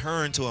we would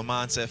turn to a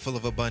mindset full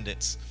of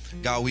abundance.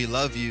 God, we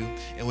love you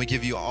and we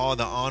give you all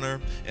the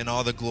honor and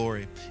all the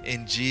glory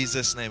in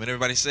Jesus' name. And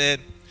everybody said,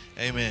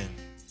 amen.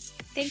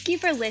 Thank you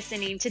for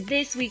listening to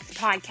this week's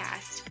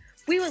podcast.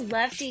 We would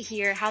love to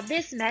hear how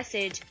this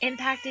message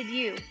impacted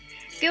you.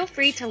 Feel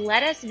free to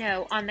let us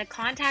know on the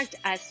Contact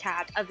Us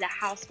tab of the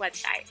House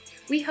website.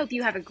 We hope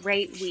you have a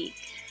great week.